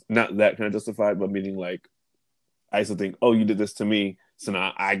somewhere else. Not that kind of justified, but meaning like, I used to think, oh, you did this to me, so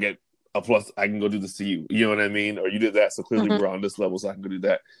now I get a plus. I can go do this to you. You know what I mean? Or you did that, so clearly we're on this level, so I can go do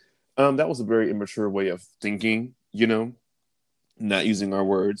that. That was a very immature way of thinking. You know, not using our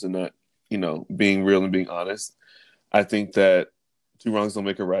words and not, being real and being honest. I think that two wrongs don't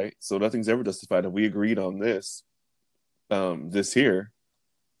make a right, so nothing's ever justified. If we agreed on this, this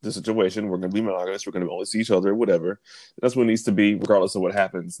situation, we're going to be monogamous. We're going to only see each other, whatever. That's what it needs to be, regardless of what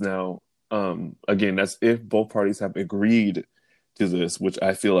happens. Now, again, that's if both parties have agreed to this, which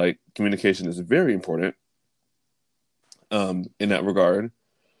I feel like communication is very important in that regard.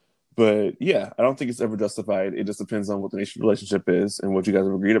 But yeah, I don't think it's ever justified. It just depends on what the nature of the relationship is and what you guys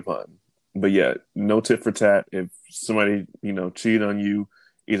have agreed upon. But yeah, no tit for tat. If somebody, cheated on you,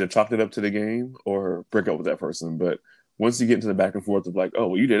 either chalk it up to the game or break up with that person. But once you get into the back and forth of like, oh,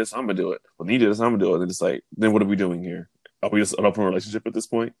 well, you did it, so I'm going to do it. Well, you did it, so I'm going to do it. And it's like, then what are we doing here? Are we just an open relationship at this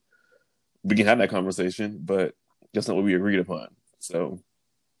point? We can have that conversation, but that's not what we agreed upon. So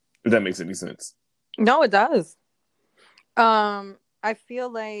if that makes any sense. No, it does. I feel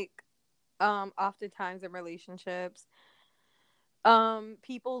like oftentimes in relationships,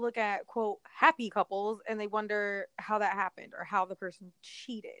 people look at, quote, happy couples and they wonder how that happened or how the person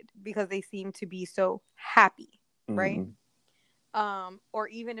cheated because they seem to be so happy, right? Or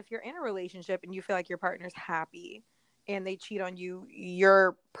even if you're in a relationship and you feel like your partner's happy and they cheat on you,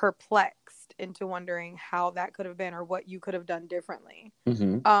 you're perplexed into wondering how that could have been or what you could have done differently.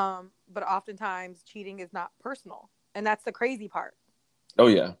 But oftentimes cheating is not personal, and that's the crazy part. Oh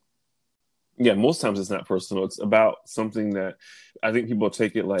yeah. Yeah, most times it's not personal. It's about something that I think people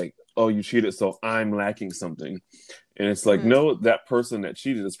take it like, oh, you cheated, so I'm lacking something. And it's like, no, that person that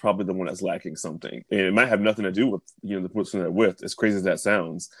cheated is probably the one that's lacking something. And it might have nothing to do with, the person they're with, as crazy as that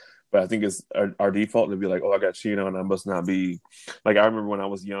sounds. But I think it's our default to be like, oh, I got cheated on. I must not be. Like, I remember when I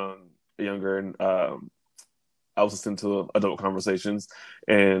was younger, and I was listening to adult conversations,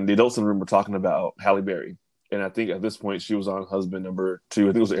 and the adults in the room were talking about Halle Berry. And I think at this point, she was on husband number 2. I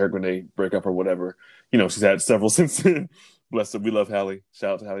think it was an Eric Benet breakup or whatever. She's had several since then. Bless her. We love Halle.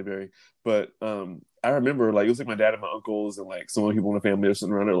 Shout out to Halle Berry. But I remember, like, it was like my dad and my uncles and, like, some of the people in the family were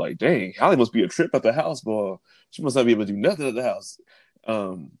sitting around there like, dang, Halle must be a trip at the house, boy. She must not be able to do nothing at the house.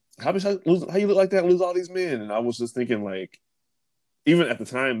 How you look like that and lose all these men? And I was just thinking, like, even at the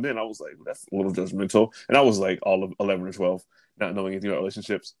time then, I was like, that's a little judgmental. And I was, like, all of 11 or 12, not knowing anything about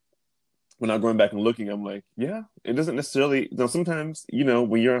relationships. When I'm going back and looking, I'm like, yeah, it doesn't necessarily. Sometimes,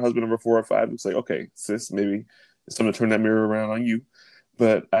 when you're on husband number 4 or 5, it's like, okay, sis, maybe it's time to turn that mirror around on you.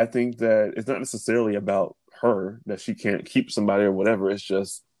 But I think that it's not necessarily about her, that she can't keep somebody or whatever. It's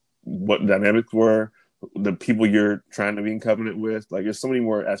just what dynamics were, the people you're trying to be in covenant with. Like, there's so many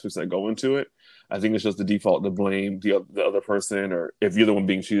more aspects that go into it. I think it's just the default to blame the other person, or if you're the one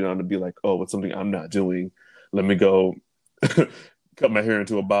being cheated on, to be like, oh, it's something I'm not doing. Let me go cut my hair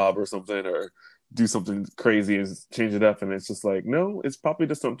into a bob or something, or do something crazy and change it up. And it's just like, no, it's probably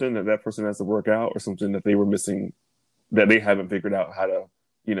just something that person has to work out, or something that they were missing, that they haven't figured out how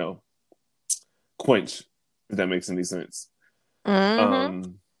to, quench, if that makes any sense.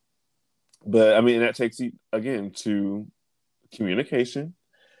 But I mean, that takes you again to communication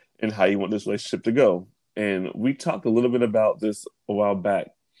and how you want this relationship to go. And we talked a little bit about this a while back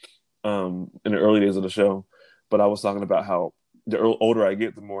in the early days of the show, but I was talking about how the older I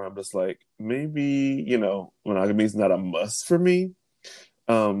get, the more I'm just like, maybe, monogamy is not a must for me.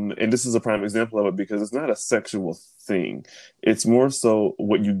 And this is a prime example of it, because it's not a sexual thing. It's more so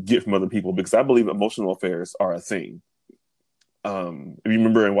what you get from other people, because I believe emotional affairs are a thing. If you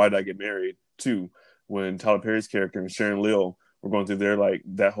remember in Why Did I Get Married, too, when Tyler Perry's character and Sharon Lill were going through their, like,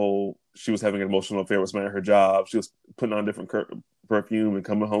 that whole, she was having an emotional affair with somebody at her job. She was putting on different perfume and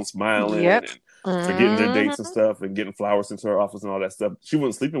coming home smiling and forgetting their dates and stuff, and getting flowers into her office and all that stuff. She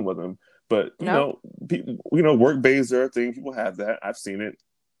wasn't sleeping with him, but people, work bays are a thing. People have that. I've seen it.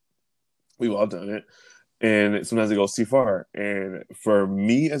 We've all done it, and sometimes it goes too far. And for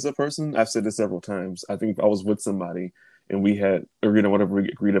me as a person, I've said this several times. I think if I was with somebody and we had agreed on whatever we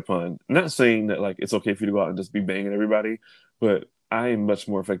agreed upon, I'm not saying that like it's okay for you to go out and just be banging everybody, but I am much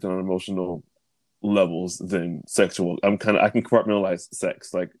more affected on emotional levels than sexual. I can compartmentalize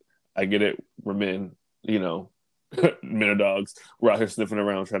sex. Like, I get it. We're men, men are dogs. We're out here sniffing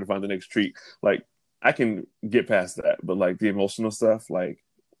around trying to find the next treat. Like, I can get past that, but like the emotional stuff, like,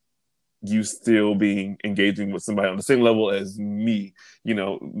 you still being engaging with somebody on the same level as me,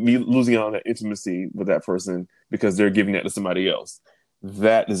 me losing out on that intimacy with that person because they're giving that to somebody else.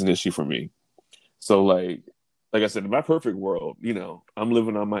 That is an issue for me. So like I said, in my perfect world, I'm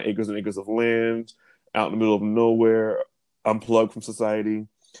living on my acres and acres of land out in the middle of nowhere, unplugged from society,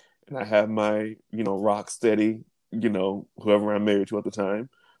 and I have my, rock steady, whoever I'm married to at the time.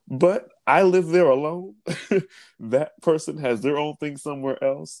 But I live there alone. That person has their own thing somewhere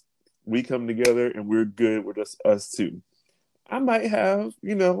else. We come together and we're good with just us two. I might have,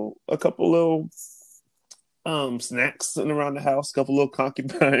 a couple little snacks sitting around the house, a couple little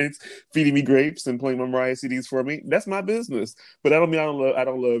concubines feeding me grapes and playing my Mariah CDs for me. That's my business. But that don't mean I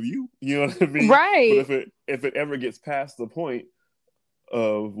don't love you. You know what I mean? Right. But if it ever gets past the point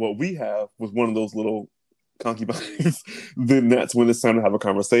of what we have with one of those little concubines, then that's when it's time to have a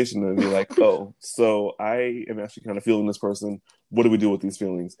conversation and be like, oh, so I am actually kind of feeling this person. What do we do with these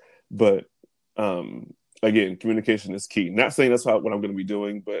feelings? But again, communication is key. Not saying that's what I'm going to be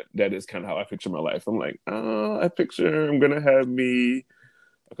doing, but that is kind of how I picture my life. I'm like, I picture I'm going to have me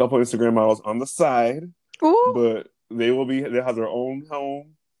a couple of Instagram models on the side. Ooh. But they'll have their own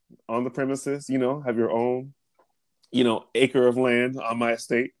home on the premises, have your own, acre of land on my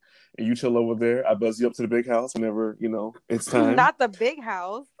estate. And you chill over there. I buzz you up to the big house whenever, it's time. Not the big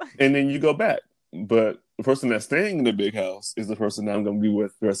house. And then you go back. But the person that's staying in the big house is the person that I'm going to be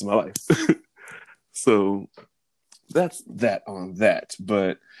with the rest of my life. So that's that on that.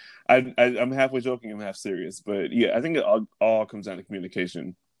 But I'm halfway joking, I'm half serious. But yeah, I think it all comes down to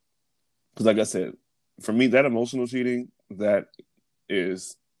communication. Because like I said, for me, that emotional cheating, that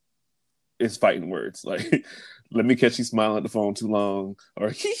is fighting words. Like, let me catch you smiling at the phone too long,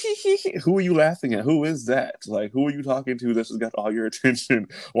 or who are you laughing at? Who is that? Like, who are you talking to that's just got all your attention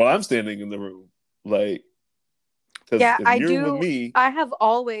while I'm standing in the room? Like, yeah, I do. With me, I have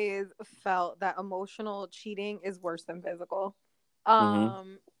always felt that emotional cheating is worse than physical.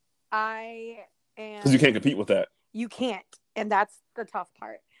 Mm-hmm. Because you can't compete with that. You can't, and that's the tough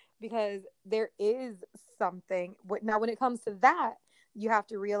part, because there is something. Now, when it comes to that, you have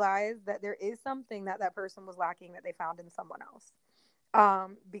to realize that there is something that person was lacking that they found in someone else.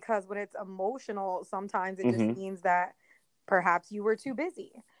 Because when it's emotional, sometimes it just means that perhaps you were too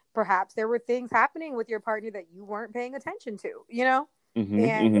busy. Perhaps there were things happening with your partner that you weren't paying attention to,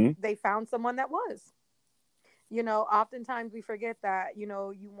 and they found someone that was. Oftentimes we forget that,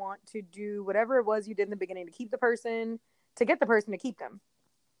 you want to do whatever it was you did in the beginning to get the person to keep them.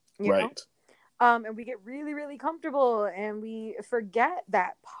 Right. Know? And we get really, really comfortable and we forget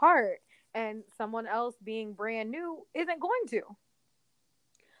that part, and someone else being brand new isn't going to.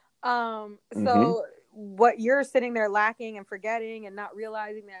 So what you're sitting there lacking and forgetting and not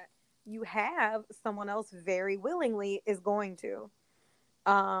realizing that you have someone else very willingly is going to.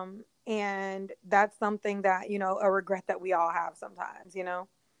 And that's something that, a regret that we all have sometimes,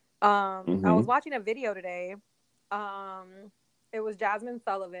 I was watching a video today. It was Jasmine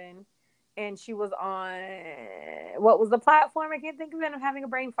Sullivan. And she was on, what was the platform? I can't think of it. I'm having a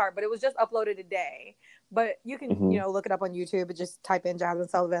brain fart, but it was just uploaded today. But you can, look it up on YouTube and just type in Jasmine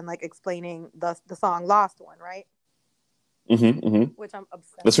Sullivan, like explaining the song "Lost One," right? Which I'm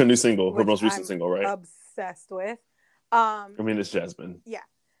obsessed. That's her new single, her most recent single, right? Obsessed with. It's Jasmine. Yeah.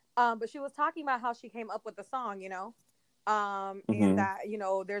 But she was talking about how she came up with the song, and that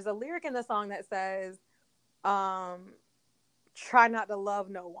there's a lyric in the song that says, try not to love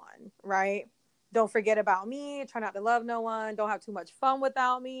no one, right? Don't forget about me. Try not to love no one. Don't have too much fun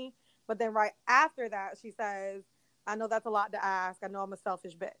without me. But then right after that, she says, I know that's a lot to ask. I know I'm a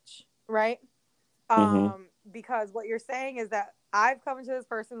selfish bitch, right? Because what you're saying is that I've come into this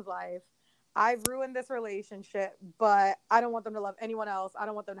person's life. I've ruined this relationship, but I don't want them to love anyone else. I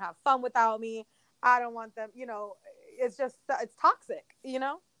don't want them to have fun without me. I don't want them, it's toxic,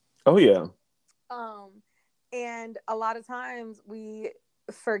 Oh, yeah. And a lot of times we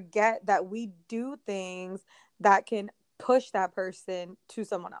forget that we do things that can push that person to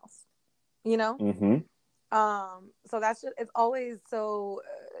someone else, So that's just, it's always so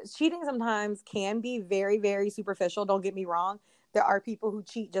cheating sometimes can be very, very superficial. Don't get me wrong. There are people who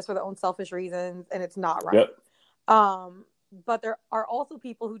cheat just for their own selfish reasons and it's not right. Yep. But there are also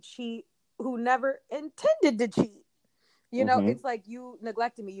people who cheat who never intended to cheat. It's like, you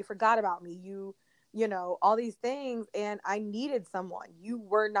neglected me. You forgot about me. All these things, and I needed someone. You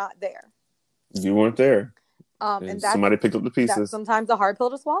were not there. You weren't there. And somebody picked up the pieces. That's sometimes a hard pill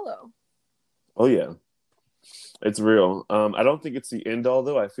to swallow. Oh, yeah. It's real. I don't think it's the end all,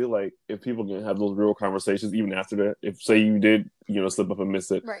 though. I feel like if people can have those real conversations, even after that, if say you did, slip up and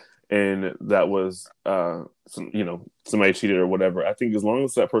miss it, right, and that was somebody cheated or whatever. I think as long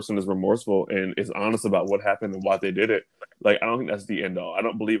as that person is remorseful and is honest about what happened and why they did it, like I don't think that's the end all. I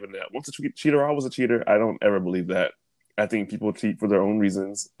don't believe in that. Once a cheater, always a cheater. I don't ever believe that. I think people cheat for their own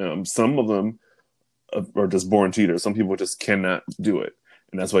reasons. Some of them are just born cheaters. Some people just cannot do it,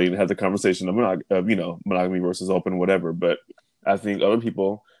 and that's why you have the conversation of monogamy versus open, whatever. But I think other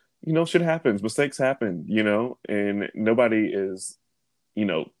people, shit happens, mistakes happen, and nobody is,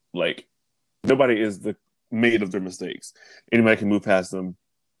 nobody is the made of their mistakes. Anybody can move past them.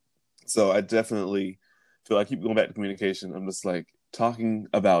 So I definitely feel I keep going back to communication. I'm just like talking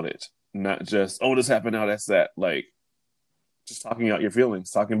about it, not just, oh, this happened now, that's that. Like just talking out your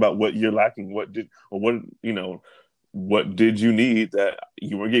feelings, talking about what you're lacking, what did you need that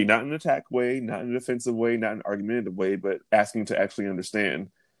you were getting, not in an attack way, not in an offensive way, not in an argumentative way, but asking to actually understand.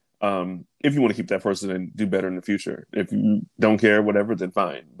 If you want to keep that person and do better in the future. If you don't care, whatever, then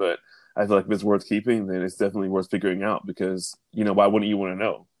fine. But I feel like if it's worth keeping, then it's definitely worth figuring out because, why wouldn't you want to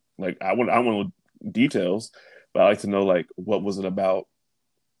know? Like, I want to know details, but I like to know, like, what was it about,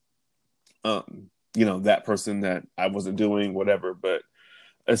 that person that I wasn't doing, whatever. But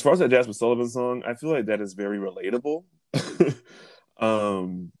as far as that Jasmine Sullivan song, I feel like that is very relatable.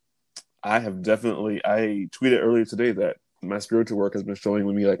 I tweeted earlier today that my spiritual work has been showing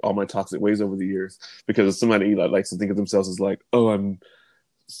me like all my toxic ways over the years because somebody that likes to think of themselves as like, oh, I'm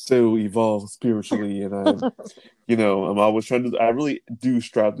so evolved spiritually and I'm always I really do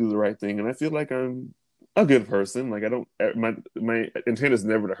strive to do the right thing and I feel like I'm a good person. Like I don't, my intent is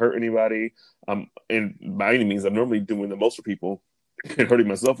never to hurt anybody. And by any means, I'm normally doing the most for people and hurting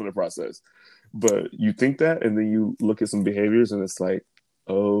myself in the process. But you think that, and then you look at some behaviors and it's like,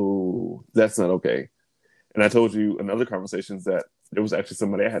 oh, that's not okay. And I told you in other conversations that there was actually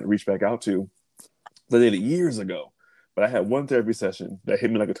somebody I had to reach back out to that I did it years ago. But I had one therapy session that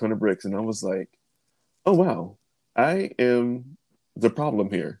hit me like a ton of bricks. And I was like, oh, wow, I am the problem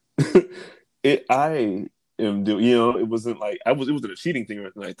here. It wasn't like, it wasn't a cheating thing or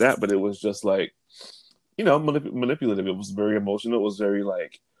anything like that, but it was just like, manipulative. It was very emotional. It was very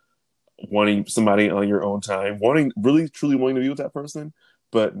like wanting somebody on your own time, really truly wanting to be with that person,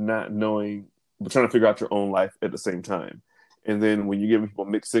 but not knowing, but trying to figure out your own life at the same time. And then when you give people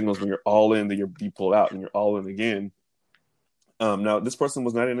mixed signals, when you're all in, then you pull out and you're all in again. Now this person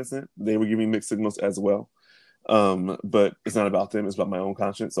was not innocent. They were giving mixed signals as well. But it's not about them. It's about my own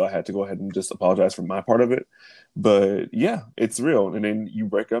conscience. So I had to go ahead and just apologize for my part of it. But yeah, it's real. And then you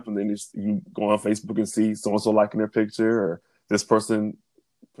break up and then you go on Facebook and see so-and-so liking their picture or this person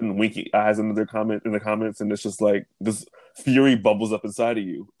putting winky eyes into their in the comments. And it's just like this fury bubbles up inside of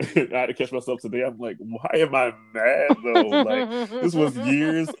you. I had to catch myself today. I'm like, why am I mad though? Like this was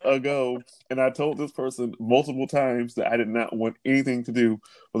years ago. And I told this person multiple times that I did not want anything to do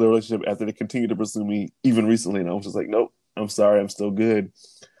with a relationship after they continued to pursue me even recently. And I was just like, nope, I'm sorry. I'm still good.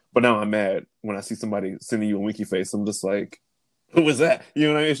 But now I'm mad when I see somebody sending you a winky face. I'm just like, who was that? You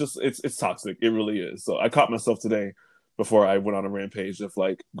know what I mean? It's just, it's toxic. It really is. So I caught myself today before I went on a rampage of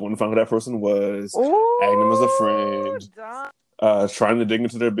like going to find who that person was, adding them as a friend, trying to dig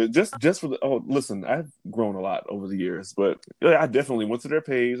into their business. Just for listen, I've grown a lot over the years, but I definitely went to their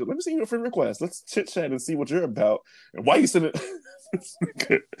page. Let me see your friend request. Let's chit chat and see what you're about and why you sending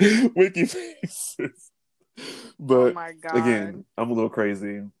wiki faces. But again, I'm a little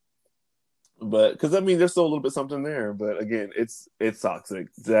crazy. But because there's still a little bit something there. But again, it's toxic.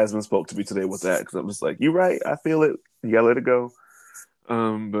 Jasmine spoke to me today with that because I'm just like, you're right. I feel it. You gotta let it go. But I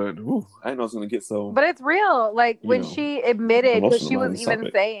didn't know I was gonna get so. But it's real. Like when she admitted, because she was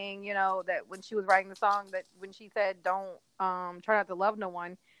even saying, that when she was writing the song, that when she said, "Don't try not to love no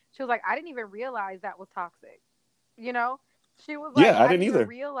one," she was like, "I didn't even realize that was toxic." She was like, I didn't either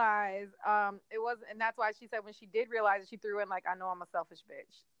realize it wasn't, and that's why she said when she did realize it, she threw in like, "I know I'm a selfish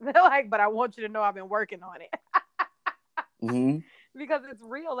bitch." They're like, but I want you to know I've been working on it. Because it's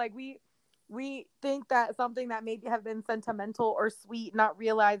real. Like we think that something that maybe have been sentimental or sweet, not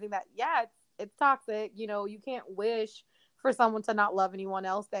realizing that it's toxic. You can't wish for someone to not love anyone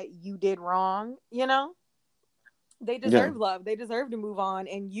else that you did wrong. They deserve love. They deserve to move on,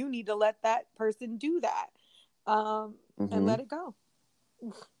 and you need to let that person do that. And let it go.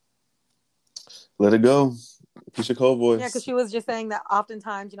 Let it go. Keisha Cole voice. Yeah, because she was just saying that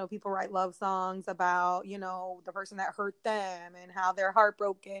oftentimes, people write love songs about, the person that hurt them and how they're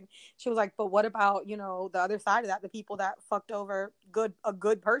heartbroken. She was like, but what about, the other side of that, the people that fucked over a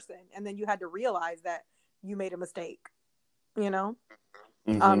good person, and then you had to realize that you made a mistake, the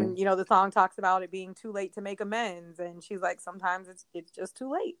song talks about it being too late to make amends, and she's like, sometimes it's just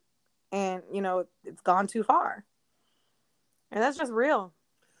too late, and it's gone too far. And that's just real.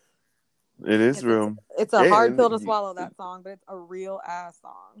 It is real. It's a hard And pill to swallow, that song, but it's a real ass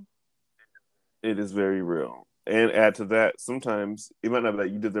song. it is very real. And add to that, sometimes it might not be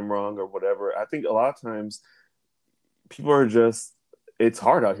that you did them wrong or whatever. I think a lot of times people are just, it's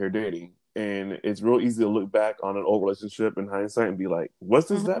hard out here dating. And it's real easy to look back on an old relationship in hindsight and be like, was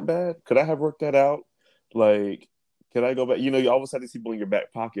this that bad? Could I have worked that out? Like, could I go back? You know, you always have these people in your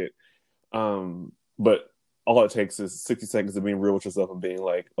back pocket. But all it takes is 60 seconds of being real with yourself and being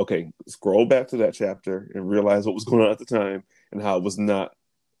like, okay, scroll back to that chapter and realize what was going on at the time and how it was not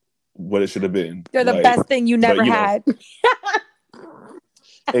what it should have been. They're the like, best thing you never had.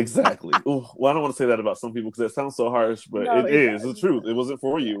 Exactly. Ooh, well, I don't want to say that about some people because it sounds so harsh, but No, it is the truth. It wasn't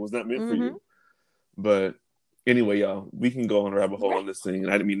for you. It was not meant for Mm-hmm. you. But anyway, y'all, we can go on a rabbit hole on this thing. And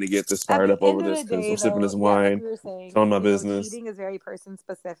I didn't mean to get this fired up over this because I'm sipping this wine, like we were saying, telling my business. Cheating is very person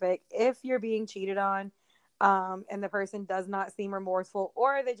specific. If you're being cheated on, and the person does not seem remorseful,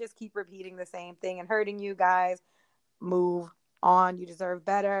 or they just keep repeating the same thing and hurting you guys, move on. You deserve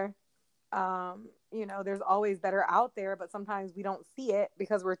better. You know, there's always better out there, but sometimes we don't see it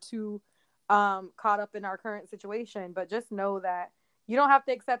because we're too caught up in our current situation. But just know that you don't have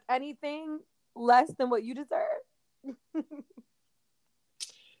to accept anything less than what you deserve.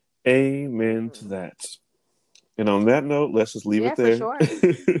 Amen to that. And on that note, let's just leave it there. For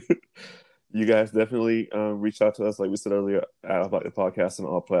sure. You guys definitely reach out to us, like we said earlier, about the podcast on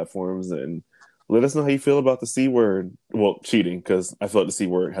all platforms, and let us know how you feel about the C word. Well, cheating, because I feel like the C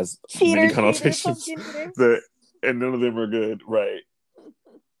word has many connotations, and none of them are good. Right.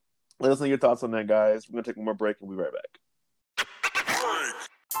 Let us know your thoughts on that, guys. We're going to take one more break and we'll be right back.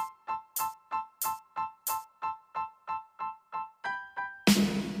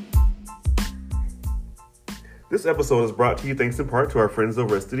 This episode is brought to you thanks in part to our friends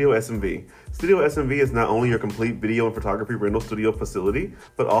over at Studio SMV. Studio SMV is not only your complete video and photography rental studio facility,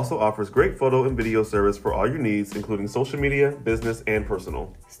 but also offers great photo and video service for all your needs, including social media, business, and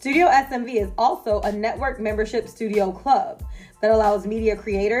personal. Studio SMV is also a network membership studio club that allows media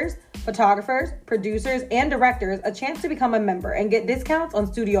creators, photographers, producers, and directors a chance to become a member and get discounts on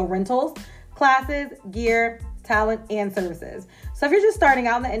studio rentals, classes, gear, talent, and services. So if you're just starting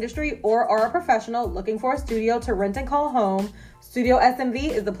out in the industry or are a professional looking for a studio to rent and call home, Studio SMV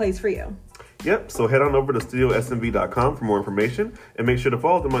is the place for you. Yep, so head on over to studiosmv.com for more information and make sure to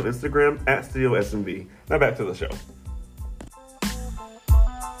follow them on Instagram at StudioSMV. Now back to the show.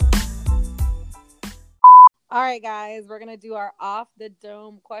 All right, guys, we're going to do our off the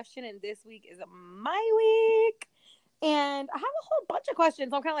dome question, and this week is my week. And I have a whole bunch of questions.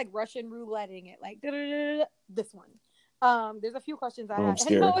 So I'm kind of like Russian rouletting it, like this one. There's a few questions I have.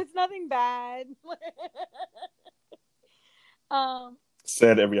 No, it's nothing bad.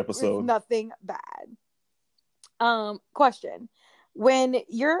 Said every episode. It's nothing bad. Question: when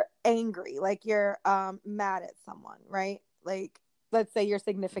you're angry, like you're mad at someone, right? Like, let's say your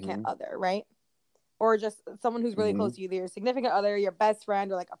significant other, right? Or just someone who's really close to you, your significant other, your best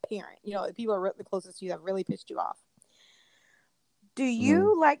friend, or like a parent. You know, the people are the closest to you that really pissed you off. Do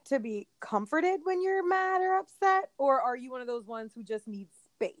you like to be comforted when you're mad or upset? Or are you one of those ones who just needs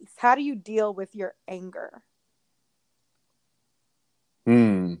space? How do you deal with your anger?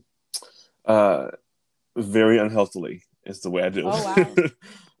 Very unhealthily is the way I do. Oh,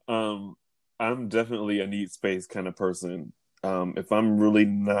 wow. I'm definitely a need space kind of person. If I'm really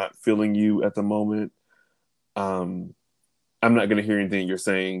not feeling you at the moment, I'm not going to hear anything you're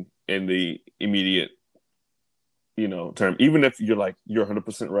saying in the immediate, term. Even if you're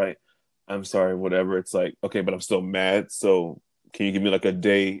 100% right, I'm sorry, whatever. It's like, okay, but I'm still mad. So can you give me like a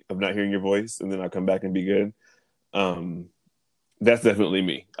day of not hearing your voice and then I'll come back and be good? That's definitely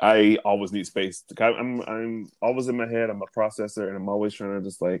me. I always need space. I'm always in my head. I'm a processor, and I'm always trying to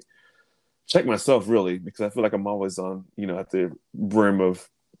just like check myself, really, because I feel like I'm always on, at the brim of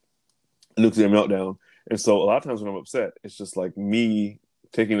nuclear meltdown. And so a lot of times when I'm upset, it's just like me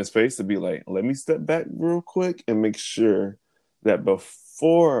taking the space to be like, let me step back real quick and make sure that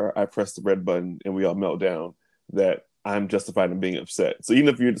before I press the red button and we all melt down, that I'm justified in being upset. So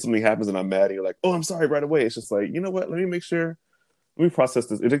even if something happens and I'm mad and you're like, oh, I'm sorry right away, it's just like, you know what? Let me process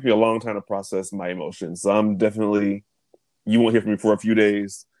this. It took me a long time to process my emotions. So I'm definitely, you won't hear from me for a few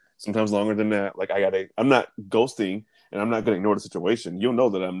days, sometimes longer than that. Like I'm not ghosting and I'm not going to ignore the situation. You'll know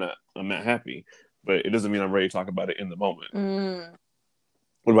that I'm not happy, but it doesn't mean I'm ready to talk about it in the moment.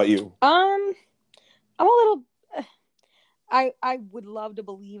 What about you? I'm a little, I would love to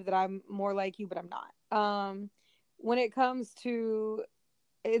believe that I'm more like you, but I'm not. When it comes to,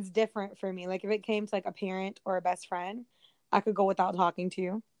 it's different for me. Like if it came to like a parent or a best friend, I could go without talking to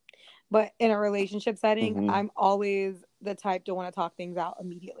you. But in a relationship setting, I'm always the type to want to talk things out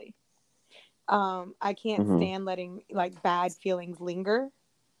immediately. I can't Mhm. stand letting like bad feelings linger.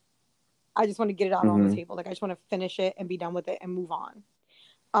 I just want to get it out on the Mhm. table. Like I just want to finish it and be done with it and move on.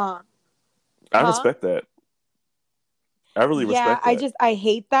 Um, I huh? respect that. I really Yeah, respect that. I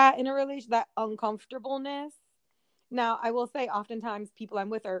hate that in a relation, that uncomfortableness. Now, I will say oftentimes people I'm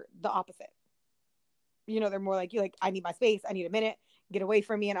with are the opposite. You know, they're more like you, like, I need my space, I need a minute, get away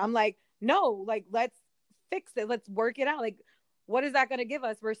from me. And I'm like, no, like, let's fix it, let's work it out. Like, what is that going to give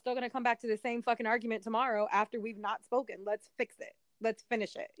us? We're still going to come back to the same fucking argument tomorrow after we've not spoken. Let's fix it, let's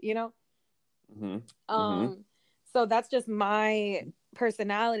finish it, you know. Mhm. So that's just my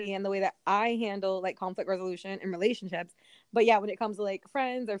personality and the way that I handle like conflict resolution in relationships. But yeah, when it comes to like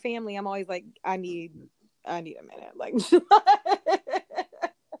friends or family, I'm always like, I need a minute, like.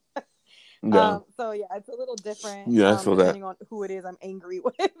 Yeah. So yeah, it's a little different. Yeah, I feel that. Depending on who it is I'm angry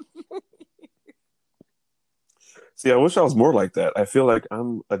with. See, I wish I was more like that. I feel like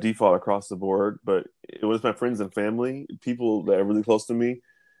I'm a default across the board, but it was my friends and family, people that are really close to me,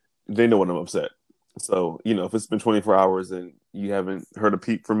 they know when I'm upset. So, you know, if it's been 24 hours and you haven't heard a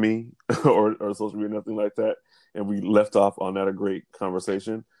peep from me or social media, nothing like that, and we left off on not a great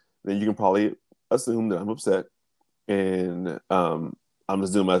conversation, then you can probably assume that I'm upset and I'm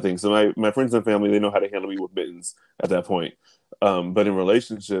just doing my thing. So my friends and family, they know how to handle me with mittens at that point. But in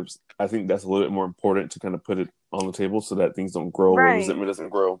relationships, I think that's a little bit more important to kind of put it on the table so that things don't grow or Right. resentment doesn't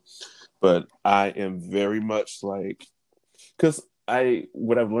grow. But I am very much like, because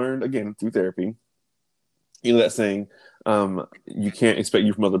what I've learned again through therapy, you know that saying, you can't expect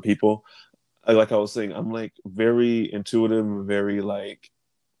you from other people. Like I was saying, I'm like very intuitive, very like,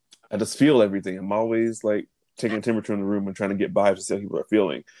 I just feel everything. I'm always like taking a temperature in the room and trying to get vibes to see how people are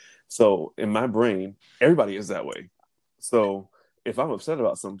feeling. So in my brain, everybody is that way. So if I'm upset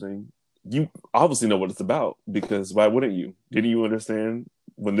about something, you obviously know what it's about, because why wouldn't you? Didn't you understand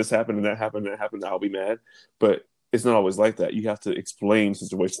when this happened and that happened and that happened, I'll be mad? But it's not always like that. You have to explain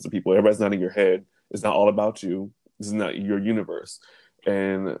situations to people. Everybody's not in your head. It's not all about you. This is not your universe.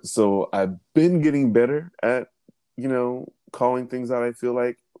 And so I've been getting better at, you know, calling things out, I feel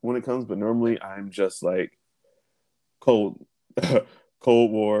like, when it comes, but normally I'm just like cold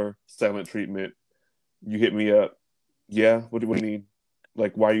cold war, silent treatment. You hit me up. Yeah, what do you need?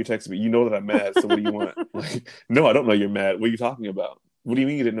 Like, why are you texting me? You know that I'm mad, so what do you want? Like, no, I don't know you're mad. What are you talking about? What do you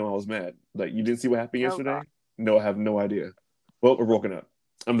mean you didn't know I was mad? Like, you didn't see what happened yesterday? God. No, I have no idea. Well, we're broken up.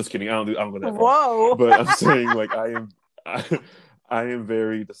 I'm just kidding. I don't go that far. Whoa. But I'm saying, like, I am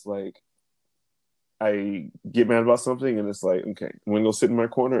very just like, I get mad about something and it's like, okay, I'm gonna go sit in my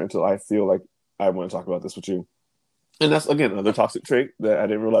corner until I feel like I want to talk about this with you. And that's, again, another toxic trait that I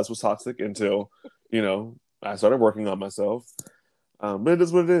didn't realize was toxic until, you know, I started working on myself. But it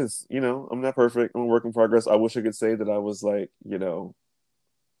is what it is. You know, I'm not perfect. I'm a work in progress. I wish I could say that I was like, you know,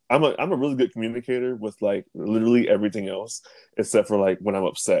 I'm a really good communicator with like literally everything else except for like when I'm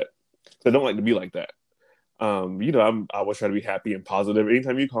upset. I don't like to be like that. You know, I always try to be happy and positive.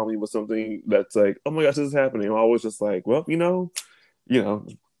 Anytime you call me with something that's like, oh my gosh, this is happening, I'm always just like, well, you know,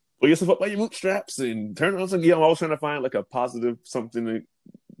 pull yourself up by your bootstraps and turn on something. Yeah, I'm always trying to find like a positive something to,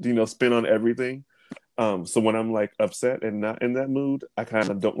 you know, spin on everything. So when I'm like upset and not in that mood, I kind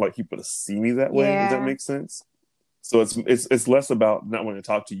of don't like people to see me that way. Yeah. If that makes sense. So it's less about not wanting to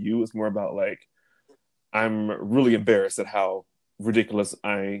talk to you. It's more about like, I'm really embarrassed at how ridiculous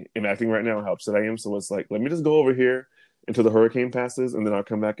I am acting right now, how upset I am. So it's like, let me just go over here until the hurricane passes, and then I'll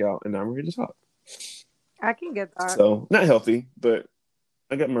come back out, and I'm ready to talk. I can get that. So not healthy, but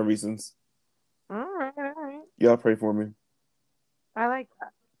I got my reasons. All right. Y'all pray for me. I like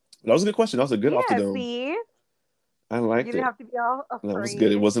that. That was a good question. That was a good off the dome. See? I You liked didn't it. have to be all afraid. That was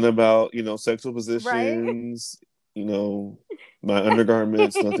good. It wasn't about, you know, sexual positions, you know, my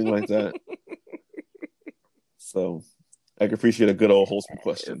undergarments, nothing like that. So I can appreciate a good old wholesome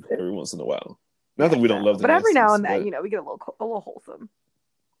question every once in a while. Not that we don't love the but every now nasties, and then, but you know, we get a little wholesome.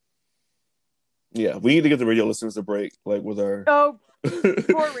 yeah, we need to get the radio listeners a break, like with our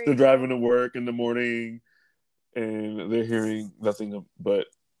they're driving to work in the morning and they're hearing nothing but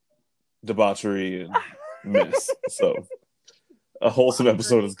debauchery and mess. So a wholesome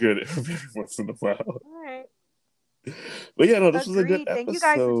episode is good every once in a while. All right. But yeah, no, this was a good episode. Thank you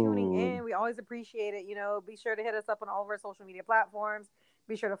guys for tuning in. We always appreciate it. You know, be sure to hit us up on all of our social media platforms.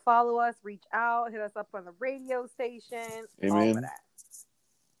 Be sure to follow us, reach out, hit us up on the radio station. Amen. All of that.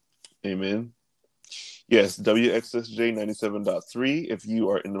 Amen. Yes, WXSJ 97.3 if you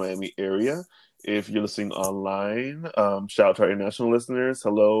are in the Miami area. If you're listening online, shout out to our international listeners.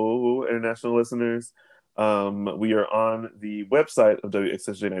 Hello, international listeners. We are on the website of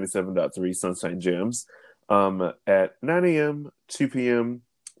WXSJ 97.3 Sunshine Gems at 9 a.m., 2 p.m.,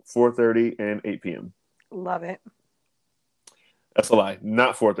 4:30, and 8 p.m. Love it. That's a lie.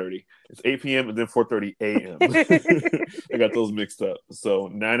 Not 4:30. It's 8 p.m. and then 4:30 a.m. I got those mixed up. So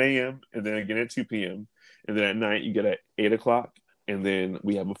 9 a.m. and then again at 2 p.m. And then at night you get at 8 o'clock. And then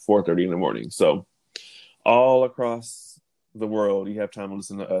we have a 4:30 in the morning. So all across the world, you have time to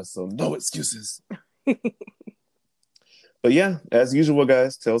listen to us. So no excuses. But yeah, as usual,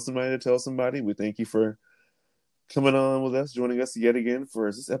 guys, tell somebody to tell somebody. We thank you for coming on with us, joining us yet again for,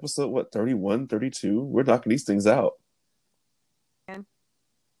 is this episode, 31, 32? We're knocking these things out.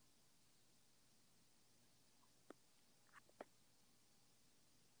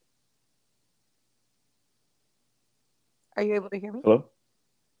 Are you able to hear me? Hello?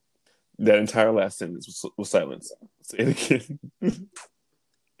 That entire last sentence was silence. Say it again.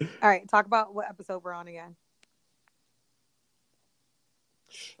 All right, talk about what episode we're on again.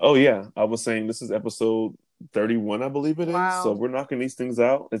 Oh, yeah. I was saying this is episode 31, I believe it is. Wow. So we're knocking these things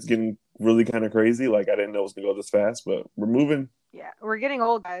out. It's getting really kind of crazy. Like, I didn't know it was going to go this fast, but we're moving. Yeah, we're getting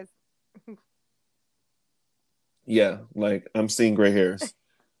old, guys. Yeah, like, I'm seeing gray hairs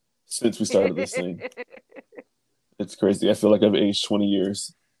since we started this thing. It's crazy. I feel like I've aged 20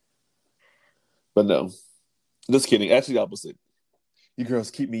 years. But no. Just kidding. Actually, the opposite. You girls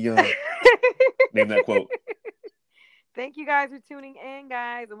keep me young. Name that quote. Thank you guys for tuning in,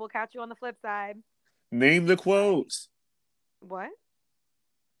 guys, and we'll catch you on the flip side. Name the quote. What?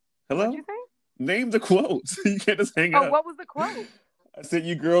 Hello? What'd you say? Name the quote. You can't just hang up. Oh, what was the quote? I said,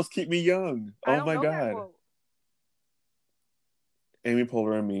 you girls keep me young. I Oh don't my know that God. quote. Amy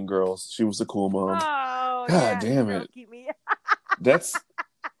Poehler and Mean Girls. She was a cool mom. Oh, God yeah, damn girl, it. keep me. That's,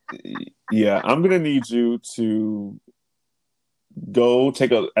 yeah, I'm going to need you to go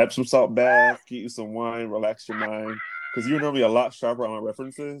take a Epsom salt bath, get you some wine, relax your mind. Because you're normally a lot sharper on my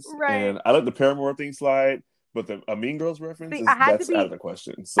references. Right. And I let the Paramore thing slide, but a Mean Girls reference, See, that's out of the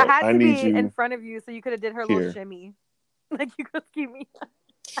question. So I had to need be you in front of you so you could have did her here. little shimmy. Like, you could keep me.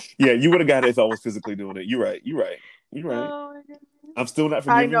 Yeah, you would have got it if I was physically doing it. You're right. Oh, my goodness. I'm still not I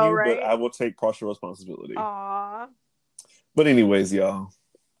forgiving know, you, right? but I will take partial responsibility. Aw. But anyways, y'all,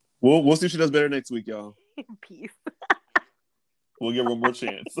 we'll see if she does better next week, y'all. Peace. We'll give her one more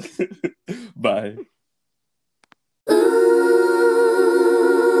chance. Bye.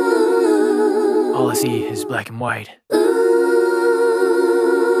 All I see is black and white. Black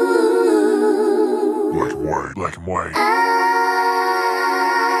and white. Black and white.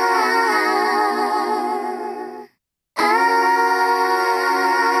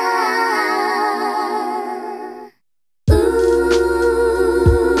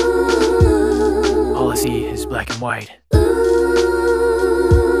 All I see is black and white. Black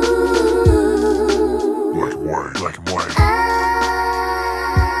and white. Black and white.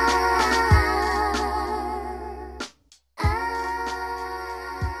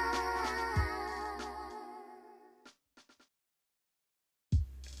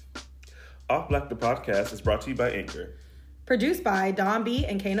 Off Black the Podcast is brought to you by Anchor. Produced by Don B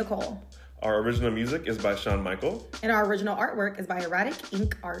and K Nicole. Our original music is by Shawn Michael. And our original artwork is by Erratic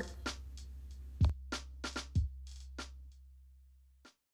Ink Art.